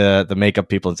the makeup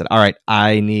people and said, all right,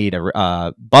 I need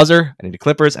a buzzer. I need the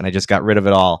clippers. And I just got rid of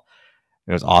it all.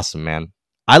 It was awesome, man.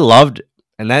 I loved.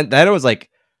 And then it was like,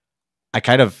 I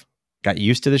kind of got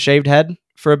used to the shaved head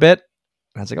for a bit.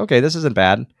 I was like, okay, this isn't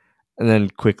bad. And then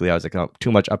quickly I was like, oh,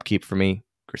 too much upkeep for me.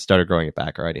 Started growing it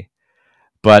back already.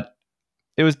 But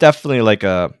it was definitely like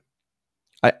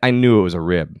I knew it was a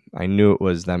rib. I knew it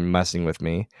was them messing with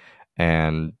me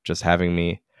and just having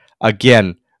me,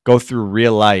 again, go through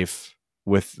real life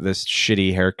with this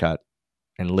shitty haircut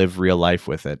and live real life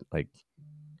with it. Like,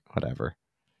 whatever.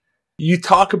 You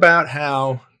talk about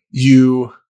how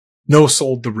you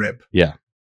no-sold the rib. Yeah.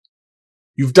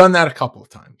 You've done that a couple of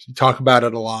times. You talk about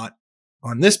it a lot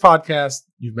on this podcast.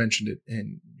 You've mentioned it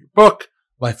in your book,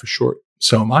 Life is Short,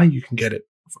 So Am I. You can get it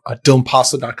at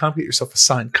dylanpostl.com. Get yourself a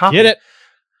signed copy. Get it.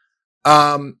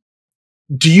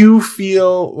 Do you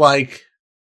feel like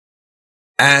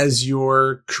as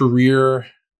your career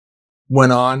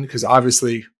went on, because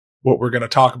obviously what we're going to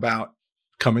talk about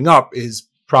coming up is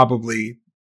probably,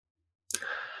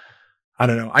 I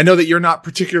don't know. I know that you're not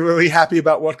particularly happy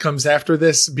about what comes after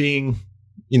this, being,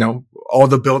 all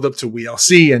the build up to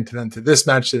WeeLC and then to this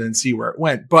match and then see where it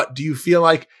went. But do you feel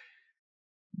like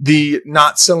the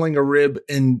not selling a rib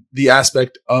in the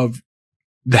aspect of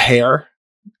the hair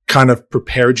kind of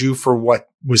prepared you for what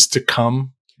was to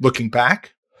come looking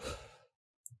back?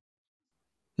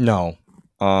 No.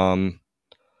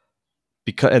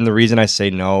 Because, and the reason I say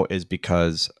no is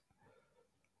because,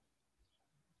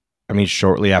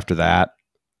 shortly after that,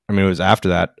 it was after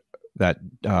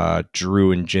that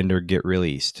Drew and Jinder get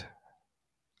released.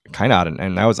 Kind of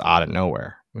and that was out of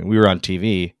nowhere. We were on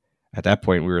TV at that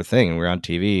point. We were a thing, and we were on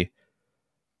TV,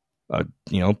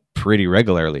 pretty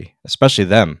regularly. Especially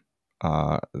them.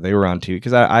 They were on TV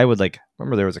because I would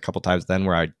remember there was a couple times then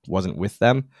where I wasn't with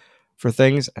them for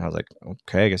things, and I was like,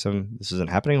 okay, I guess this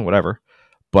isn't happening, whatever.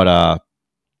 But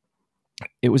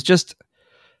it was just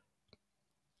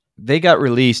they got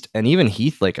released, and even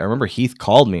Heath, I remember Heath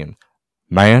called me and,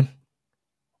 man,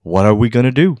 what are we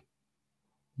gonna do?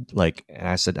 Like, and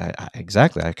I said,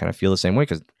 exactly. I kind of feel the same way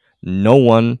because no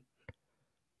one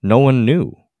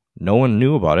knew. No one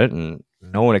knew about it, and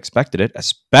no one expected it,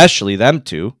 especially them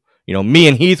two. You know, me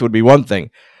and Heath would be one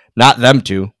thing, not them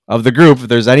two. Of the group, if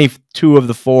there's any two of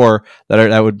the four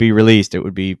that would be released, it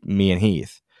would be me and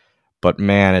Heath. But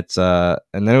man, it's and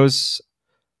then it was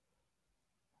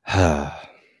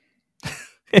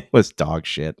it was dog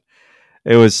shit.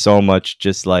 It was so much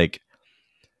just like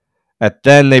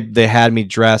then they had me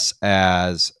dress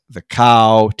as the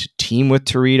cow to team with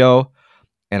Torito,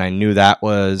 and I knew that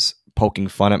was poking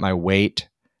fun at my weight,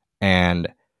 and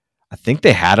I think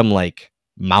they had him like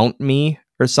mount me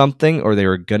or something, or they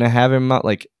were gonna have him mount.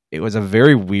 Like, it was a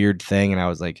very weird thing, and I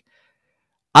was like,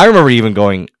 I remember even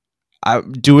doing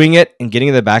it and getting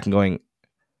in the back and going,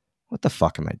 what the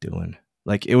fuck am I doing?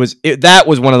 Like, that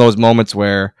was one of those moments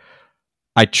where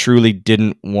I truly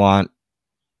didn't want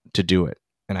to do it.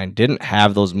 And I didn't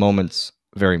have those moments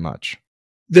very much.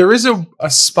 There is a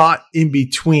spot in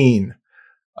between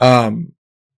in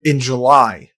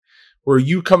July where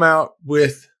you come out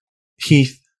with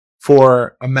Heath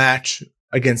for a match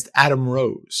against Adam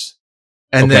Rose.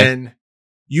 And then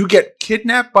you get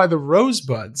kidnapped by the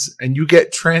Rosebuds and you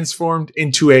get transformed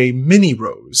into a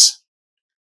Mini-Rose.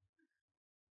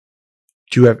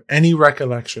 Do you have any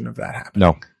recollection of that happening?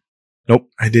 No. Nope.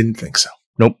 I didn't think so.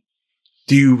 Nope.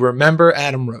 Do you remember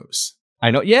Adam Rose?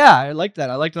 I know. Yeah, I like that.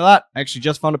 I liked it a lot. I actually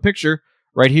just found a picture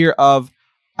right here I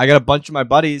got a bunch of my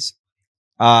buddies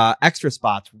extra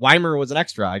spots. Weimer was an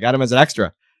extra. I got him as an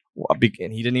extra. And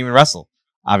he didn't even wrestle.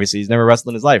 Obviously, he's never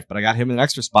wrestled in his life, but I got him in an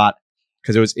extra spot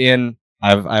because it was in.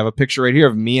 I have a picture right here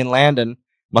of me and Landon.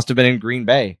 Must have been in Green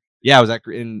Bay. Yeah, I was at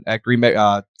Green Bay.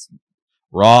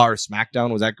 Raw or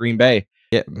SmackDown was at Green Bay.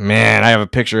 Yeah, man, I have a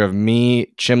picture of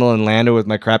me, Chimmel, and Lando with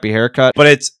my crappy haircut.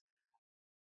 But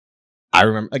I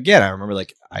remember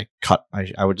like I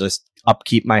would just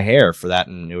upkeep my hair for that,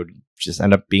 and it would just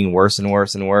end up being worse and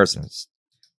worse and worse. And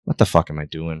what the fuck am I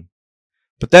doing?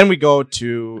 But then we go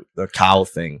to the cow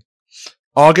thing.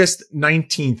 August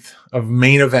 19th of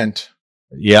main event.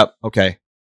 Yep. Okay.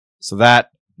 So that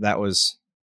was,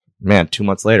 man, 2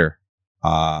 months later.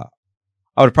 I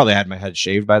would have probably had my head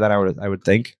shaved by then. I would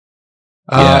think.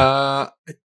 Yeah.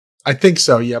 I think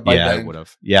so. Yeah. By then. I would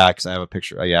have. Yeah. Cause I have a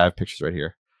picture. Yeah. I have pictures right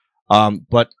here.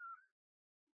 But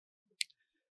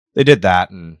they did that.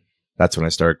 And that's when I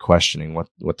started questioning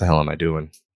what the hell am I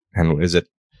doing? And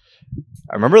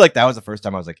I remember like that was the first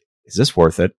time I was like, is this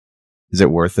worth it? Is it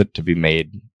worth it to be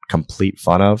made complete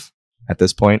fun of at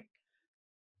this point?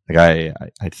 Like I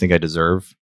think I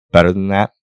deserve better than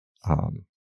that.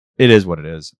 It is what it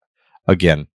is.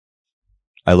 Again,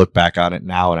 I look back on it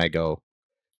now and I go,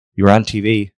 you were on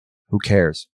TV. Who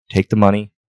cares? Take the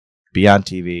money, be on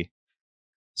TV.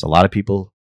 There's a lot of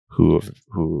people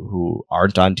who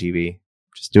aren't on TV.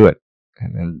 Just do it.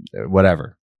 And then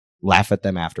whatever. Laugh at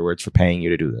them afterwards for paying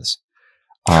you to do this.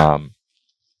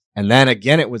 And then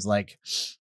again, it was like,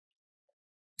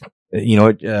 you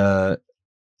know,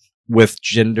 with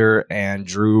Jinder and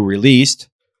Drew released,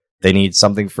 they need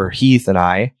something for Heath and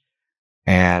I.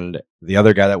 And the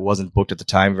other guy that wasn't booked at the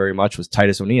time very much was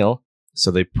Titus O'Neil. So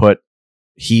they put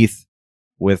Heath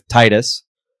with Titus,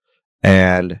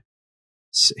 and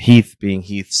Heath being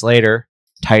Heath Slater,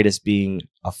 Titus being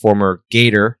a former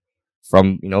Gator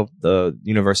from, you know, the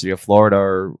University of Florida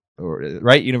or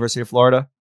right? University of Florida.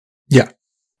 Yeah.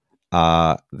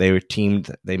 They were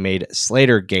teamed. They made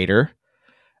Slater Gator,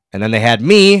 and then they had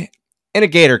me in a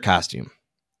Gator costume.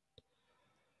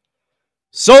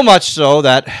 So much so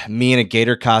that me in a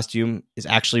Gator costume is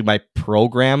actually my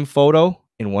program photo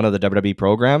in one of the WWE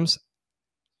programs.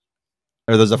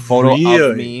 Or there's a photo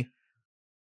of me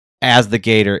as the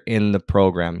Gator in the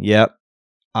program. Yep.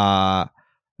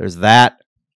 There's that.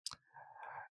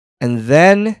 And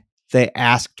then they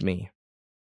asked me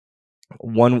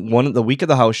one the week of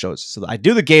the house shows. So I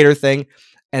do the Gator thing,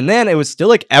 and then it was still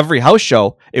like every house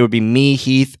show. It would be me,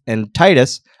 Heath, and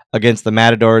Titus against the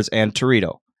Matadors and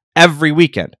Torito every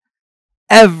weekend,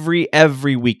 every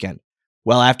weekend.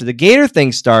 Well, after the Gator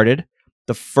thing started,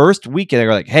 the first weekend they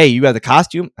were like, "Hey, you have the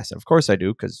costume?" I said, "Of course I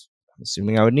do," because I'm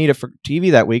assuming I would need it for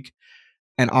TV that week.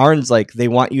 And Arn's like, "They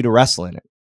want you to wrestle in it,"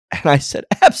 and I said,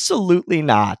 "Absolutely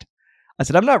not." I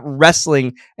said, "I'm not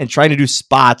wrestling and trying to do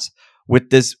spots with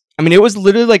this." I mean, it was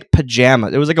literally like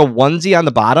pajamas. It was like a onesie on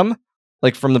the bottom,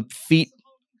 like from the feet.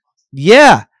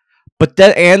 Yeah. But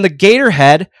then, and the Gator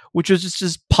head, which was just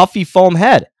this puffy foam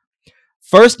head.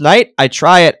 First night, I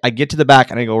try it. I get to the back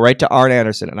and I go right to Arn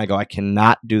Anderson and I go, I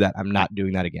cannot do that. I'm not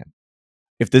doing that again.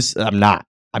 I'm not.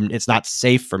 It's not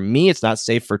safe for me. It's not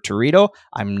safe for Torito.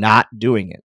 I'm not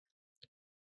doing it.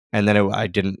 And then I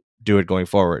didn't do it going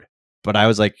forward. But I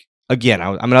was like, again,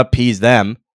 I'm going to appease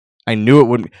them. I knew it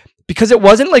wouldn't, because it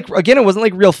wasn't like, again, it wasn't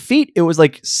like real feet. It was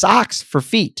like socks for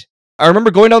feet. I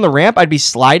remember going down the ramp, I'd be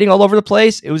sliding all over the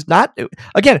place. It was not,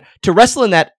 again, to wrestle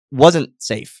in that wasn't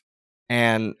safe.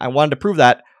 And I wanted to prove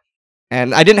that.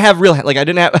 And I didn't have real, like, I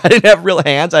didn't have real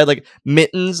hands. I had like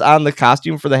mittens on the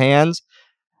costume for the hands.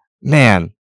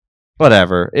 Man,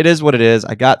 whatever. It is what it is.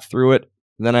 I got through it.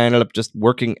 And then I ended up just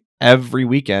working every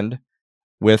weekend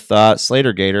with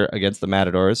Slater-Gator against the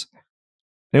Matadors.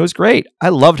 And it was great. I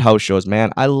loved house shows,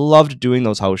 man. I loved doing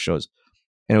those house shows.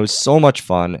 And it was so much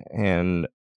fun. And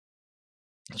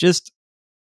just,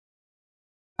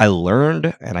 I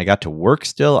learned and I got to work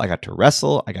still. I got to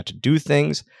wrestle. I got to do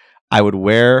things. I would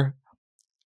wear,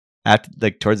 at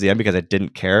like towards the end, because I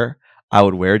didn't care, I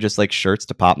would wear just like shirts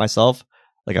to pop myself.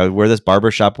 Like I would wear this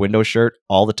barbershop window shirt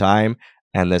all the time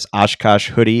and this Oshkosh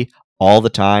hoodie all the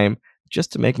time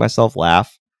just to make myself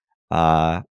laugh.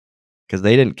 Because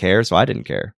they didn't care, so I didn't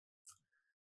care.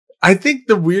 I think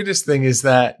the weirdest thing is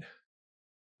that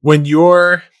when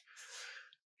you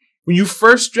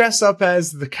first dress up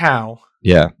as the cow,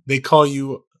 they call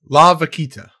you La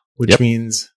Vaquita, which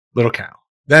means little cow.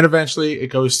 Then eventually it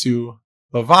goes to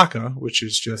La Vaca, which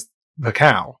is just the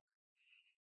cow.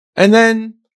 And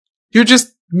then you're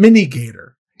just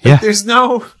Mini-Gator. Yeah. There's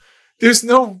no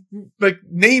like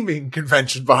naming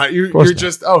convention behind you. You're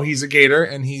just, he's a gator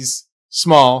and he's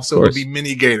small, so it would be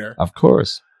Mini-Gator. Of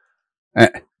course.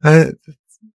 But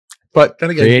then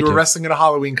again, you were wrestling in a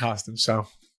Halloween costume, so.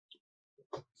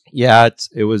 Yeah,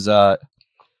 it was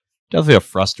definitely a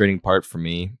frustrating part for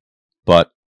me,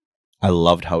 but I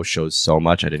loved house shows so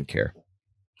much I didn't care.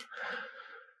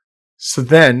 So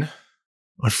then,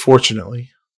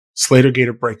 unfortunately,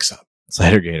 Slater-Gator breaks up.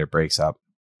 I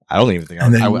don't even think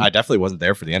I definitely wasn't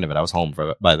there for the end of it. I was home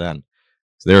by then.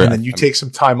 So and then you take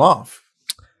some time off.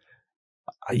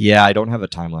 Yeah, I don't have a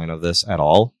timeline of this at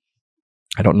all.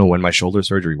 I don't know when my shoulder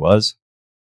surgery was.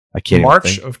 I can't.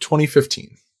 March of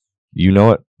 2015. You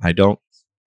know it. I don't.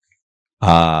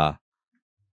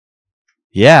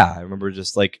 Yeah, I remember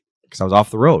just like, because I was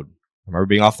off the road. I remember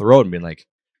being off the road and being like,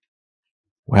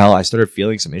 well, I started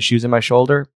feeling some issues in my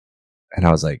shoulder. And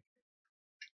I was like,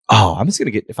 oh, I'm just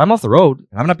going to if I'm off the road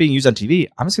and I'm not being used on TV,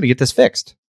 I'm just going to get this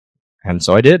fixed. And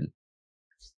so I did.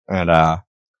 And,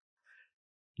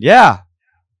 yeah.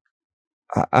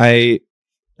 And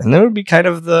that would be kind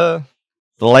of the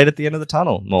light at the end of the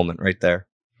tunnel moment right there.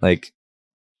 Like,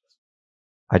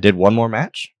 I did one more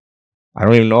match. I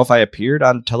don't even know if I appeared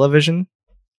on television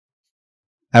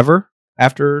ever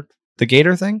after the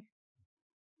Gator thing.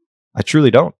 I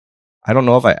truly don't. I don't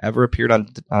know if I ever appeared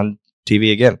on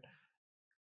TV again.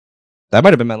 That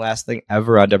might have been my last thing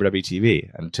ever on WWE TV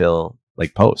until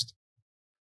like Post.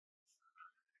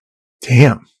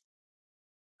 Damn.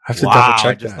 I have to double check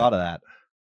I just thought of that.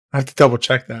 I have to double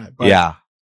check that. But yeah.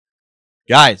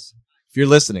 Guys, if you're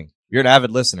listening, you're an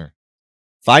avid listener.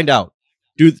 Find out.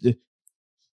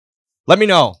 Let me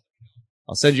know.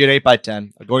 I'll send you an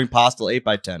 8x10, a going Postl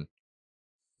 8x10.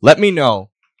 Let me know,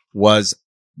 was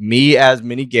me as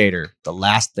Mini-Gator the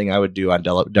last thing I would do on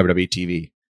WWE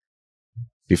TV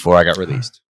before I got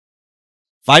released?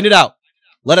 Find it out.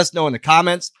 Let us know in the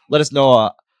comments. Let us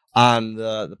know on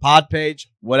the pod page.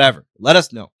 Whatever. Let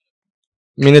us know.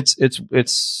 I mean,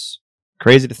 it's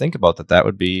crazy to think about that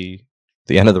would be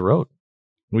the end of the road.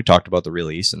 We talked about the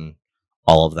release and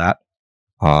all of that.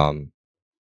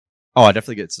 I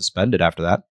definitely get suspended after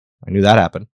that. I knew that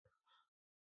happened.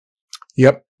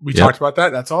 Yep. We talked about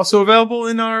that. That's also available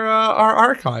in our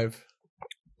archive.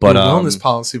 But wellness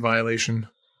policy violation.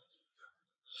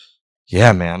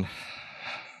 Yeah, man.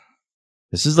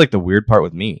 This is like the weird part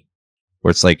with me,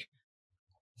 where it's like,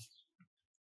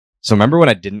 so remember when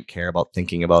I didn't care about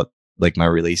thinking about like my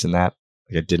release and that?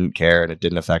 Like I didn't care and it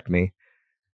didn't affect me.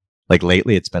 Like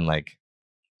lately it's been like,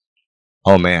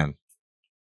 oh man,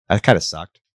 that kind of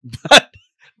sucked. But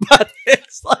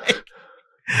it's like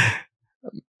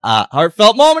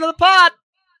heartfelt moment of the pod.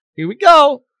 Here we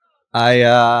go.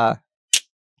 It's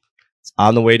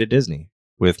on the way to Disney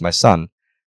with my son.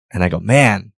 And I go,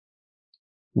 man,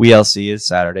 WeeLC is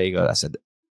Saturday. I said,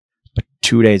 but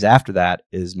 2 days after that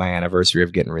is my anniversary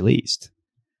of getting released.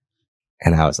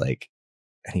 And I was like,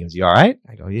 and he goes, you all right?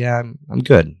 I go, yeah, I'm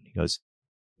good. He goes,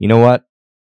 you know what?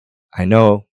 I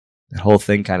know that whole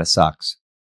thing kind of sucks.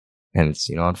 And it's,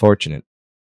 unfortunate.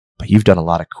 But you've done a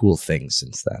lot of cool things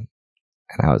since then.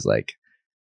 And I was like,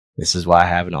 this is why I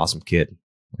have an awesome kid.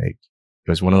 Like, it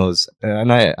was one of those,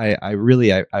 and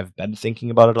I've been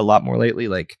thinking about it a lot more lately,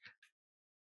 like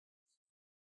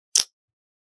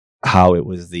how it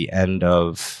was the end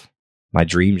of my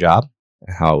dream job,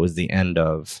 how it was the end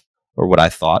of or what I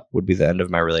thought would be the end of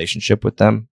my relationship with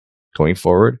them going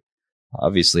forward.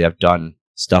 Obviously, I've done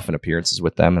stuff and appearances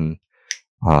with them,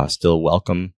 and still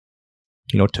welcome,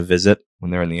 to visit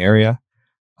when they're in the area.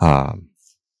 But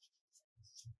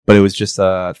it was just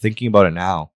thinking about it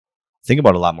now. Think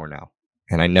about it a lot more now,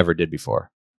 and I never did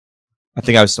before. I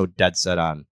think I was so dead set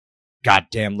on, God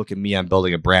damn, look at me, I'm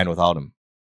building a brand without him.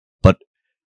 But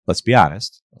let's be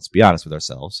honest. Let's be honest with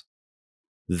ourselves.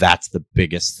 That's the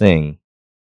biggest thing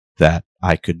that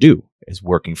I could do, is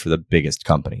working for the biggest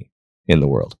company in the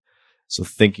world. So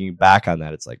thinking back on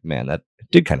that, it's like, man, that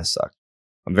did kind of suck.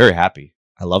 I'm very happy.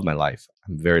 I love my life.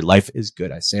 Life is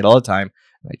good. I say it all the time.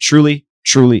 And I truly,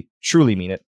 truly, truly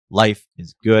mean it. Life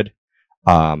is good.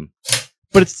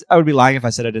 But I would be lying if I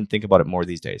said I didn't think about it more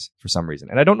these days for some reason.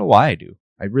 And I don't know why I do.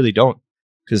 I really don't.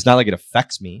 Because it's not like it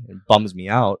affects me and bums me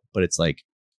out, but it's like,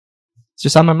 it's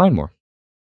just on my mind more.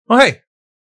 Well, hey,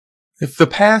 if the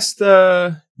past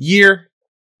year,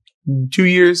 2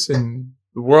 years in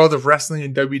the world of wrestling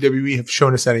and WWE have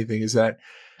shown us anything, is that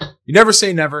you never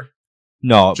say never.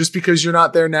 No. Just because you're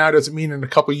not there now doesn't mean in a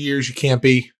couple of years you can't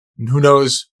be. And who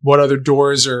knows what other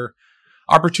doors or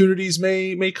opportunities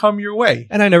may come your way.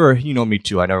 And I never, me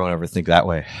too, I never want to ever think that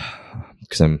way,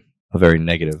 because I'm a very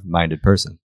negative-minded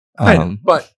person. I know,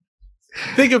 but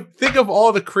think of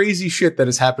all the crazy shit that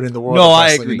has happened in the world of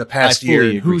wrestling in the past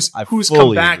year. Who's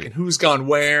come back and who's gone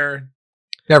where?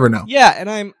 Never know. Yeah,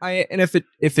 and and if it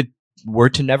were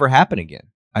to never happen again,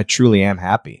 I truly am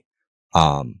happy.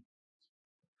 And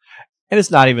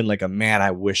it's not even like a, man,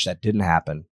 I wish that didn't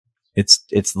happen.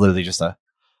 It's literally just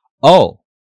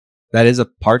that is a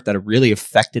part that really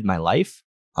affected my life.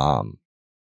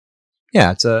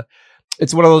 Yeah,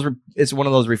 it's one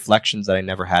of those reflections that I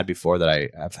never had before that I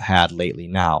have had lately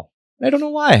now. I don't know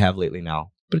why I have lately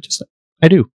now, but I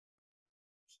do.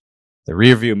 The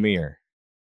rearview mirror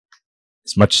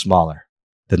is much smaller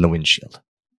than the windshield.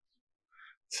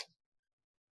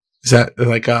 Is that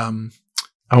like I'm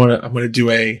gonna do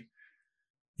a,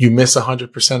 you miss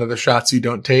 100% of the shots you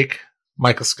don't take,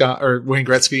 Michael Scott or Wayne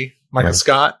Gretzky, Michael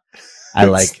Scott. I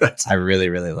really,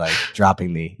 really like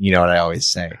dropping the, what I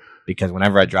always say, because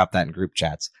whenever I drop that in group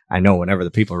chats, I know whenever the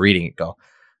people reading it go,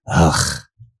 ugh.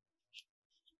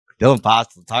 Dylan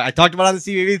Postl. I talked about it on the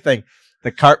CVV thing.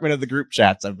 The Cartman of the group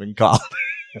chats, I've been called.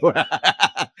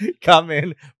 Come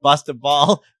in, bust a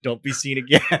ball, don't be seen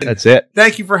again. That's it.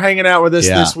 Thank you for hanging out with us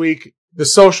this week. The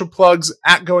social plugs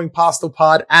at Going Postl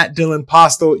Pod, at Dylan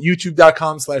Postl,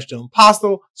 youtube.com/Dylan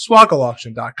Postl,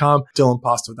 swoggleauction.com,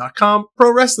 dylanpostl.com,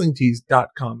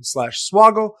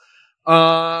 prowrestlingtees.com/swoggle.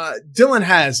 Dylan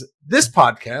has this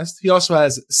podcast. He also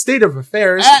has State of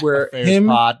Affairs, at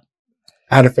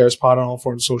Affairs Pod on all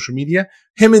forms of social media.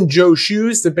 Him and Joe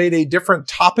Shoes debate a different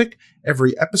topic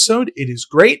every episode. It is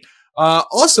great.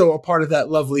 Also a part of that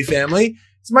lovely family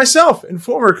is myself and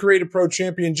former Creative Pro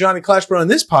champion Johnny Clashbro. On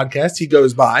this podcast, he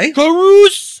goes by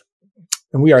Carouse.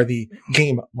 And we are the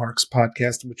Game Marks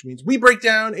Podcast, which means we break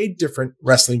down a different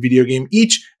wrestling video game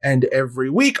each and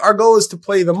every week. Our goal is to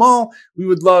play them all. We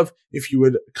would love if you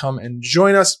would come and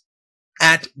join us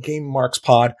at Game Marks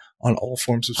Pod on all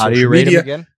forms of social media. How do you rate them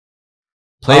again?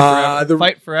 Play forever,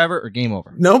 fight forever, or game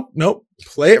over? Nope.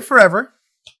 Play it forever.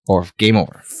 Or game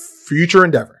over. Future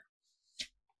endeavor.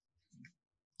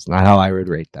 It's not how I would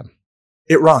rate them.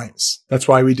 It rhymes. That's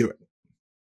why we do it.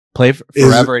 Play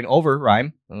forever and over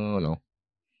rhyme. Oh, no.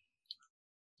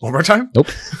 One more time? Nope.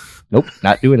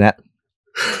 Not doing that.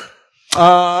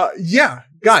 Yeah,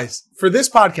 guys, for this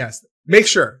podcast, make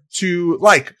sure to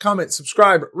like, comment,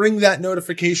 subscribe, ring that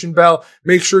notification bell.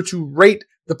 Make sure to rate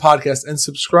the podcast and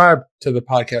subscribe to the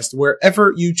podcast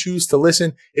wherever you choose to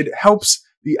listen. It helps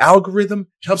the algorithm,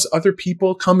 helps other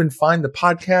people come and find the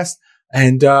podcast.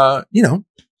 And,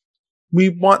 we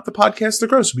want the podcast to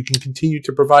grow so we can continue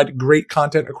to provide great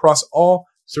content across all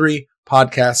 3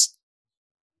 podcasts.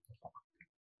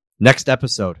 Next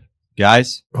episode,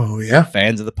 guys. Oh, yeah.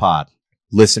 Fans of the pod,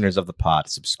 listeners of the pod,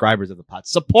 subscribers of the pod,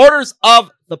 supporters of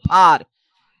the pod.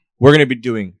 We're going to be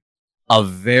doing a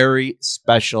very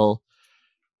special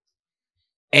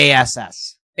Ask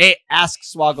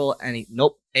Swoggle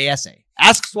ASA.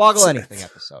 Ask Swoggle anything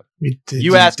episode. We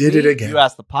did it again. You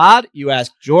ask the pod. You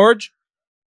ask George.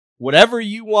 Whatever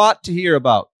you want to hear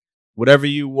about, whatever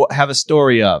you have a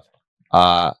story of,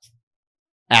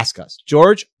 ask us.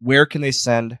 George, where can they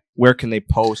send? Where can they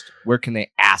post? Where can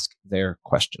they ask their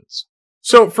questions?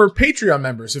 So for Patreon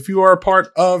members, if you are a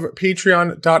part of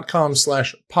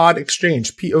patreon.com/PodXchange,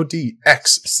 PodXchange,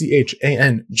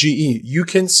 you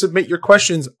can submit your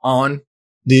questions on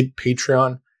the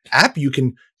Patreon app. You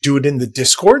can do it in the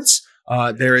Discords.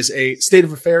 There is a State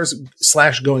of Affairs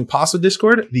 / Going Postl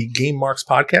Discord. The Game Marks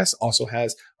podcast also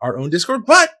has our own Discord,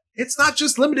 but it's not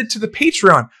just limited to the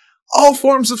Patreon. All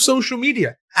forms of social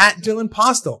media at Dylan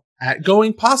Postl, at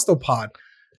Going Postl Pod.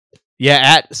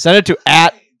 Yeah, send it to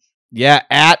at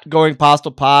Going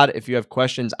Postl Pod if you have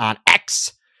questions on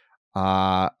X.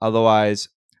 Otherwise,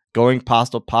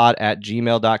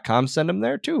 goingpostlpod@gmail.com. Send them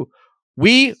there too.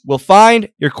 We will find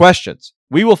your questions.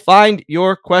 We will find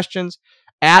your questions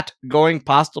at Going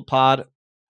Postl Pod,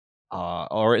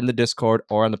 or in the Discord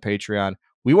or on the Patreon.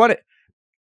 We want it,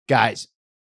 guys.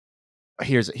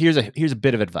 Here's a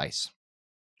bit of advice.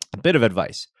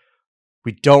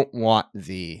 We don't want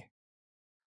the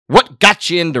what got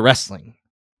you into wrestling.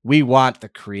 We want the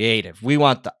creative. We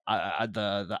want the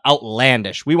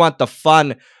outlandish. We want the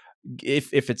fun.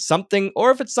 If it's something,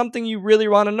 or if it's something you really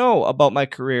want to know about my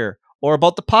career, or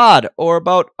about the pod, or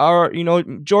about our,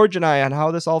 George and I, on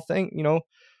how this all thing,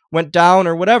 went down,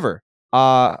 or whatever.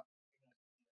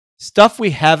 Stuff we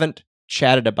haven't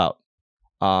chatted about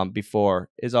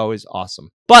before is always awesome.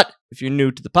 But if you're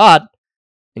new to the pod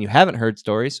and you haven't heard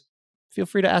stories, feel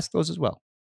free to ask those as well.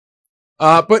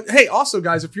 But hey, also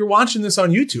guys, if you're watching this on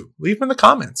YouTube, leave them in the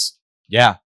comments.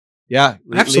 Yeah.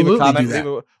 Absolutely. Leave a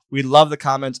comment. We love the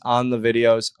comments on the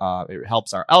videos. It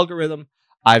helps our algorithm.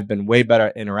 I've been way better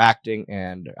at interacting,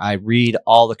 and I read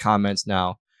all the comments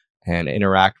now and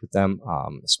interact with them,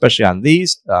 especially on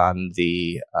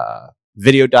the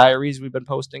video diaries we've been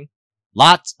posting.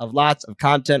 Lots of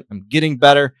content. I'm getting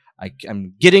better.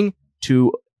 I'm getting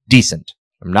to decent.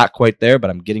 I'm not quite there, but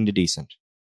I'm getting to decent.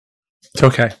 It's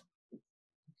okay.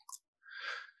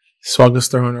 Swoggle's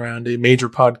throwing around a Major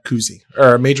Pod koozie,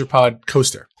 or a Major Pod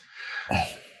coaster.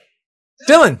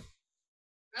 Dylan,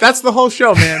 that's the whole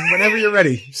show, man. Whenever you're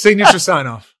ready, signature sign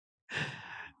off.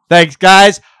 Thanks,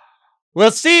 guys.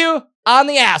 We'll see you on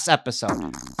the ass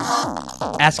episode.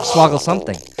 Ask Swoggle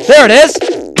something. There it is.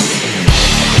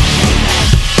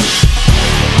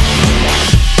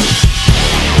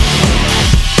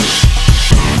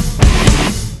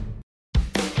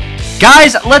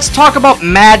 Guys, let's talk about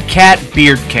Mad Cat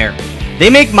Beard Care. They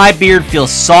make my beard feel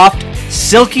soft,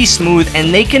 silky smooth,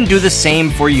 and they can do the same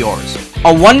for yours.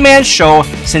 A one-man show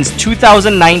since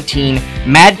 2019,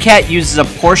 Mad Cat uses a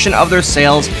portion of their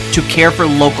sales to care for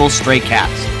local stray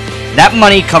cats. That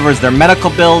money covers their medical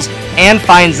bills and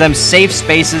finds them safe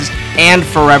spaces and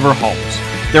forever homes.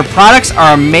 Their products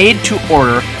are made to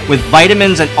order with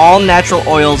vitamins and all-natural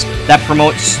oils that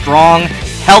promote strong,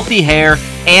 healthy hair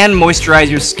and moisturize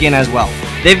your skin as well.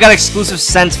 They've got exclusive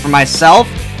scents for myself,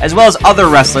 as well as other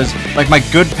wrestlers like my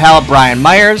good pal Brian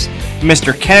Myers,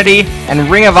 Mr. Kennedy, and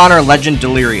Ring of Honor legend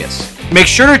Delirious. Make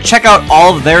sure to check out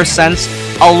all of their scents,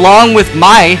 along with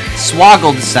my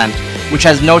Swoggled scent, which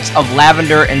has notes of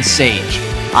lavender and sage.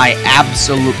 I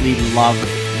absolutely love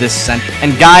this scent.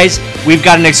 And guys, we've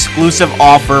got an exclusive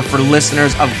offer for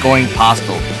listeners of Going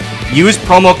Postl. Use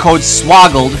promo code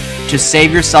SWOGGLED to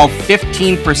save yourself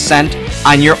 15%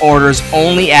 on your orders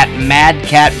only at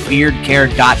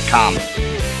madcatbeardcare.com.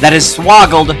 That is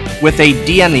Swoggled with a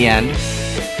D on the end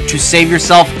to save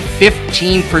yourself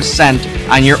 15%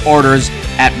 on your orders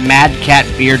at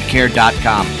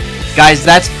madcatbeardcare.com. Guys,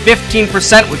 that's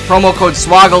 15% with promo code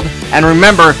SWOGGLED. And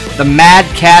remember, the Mad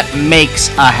Cat makes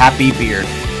a happy beard.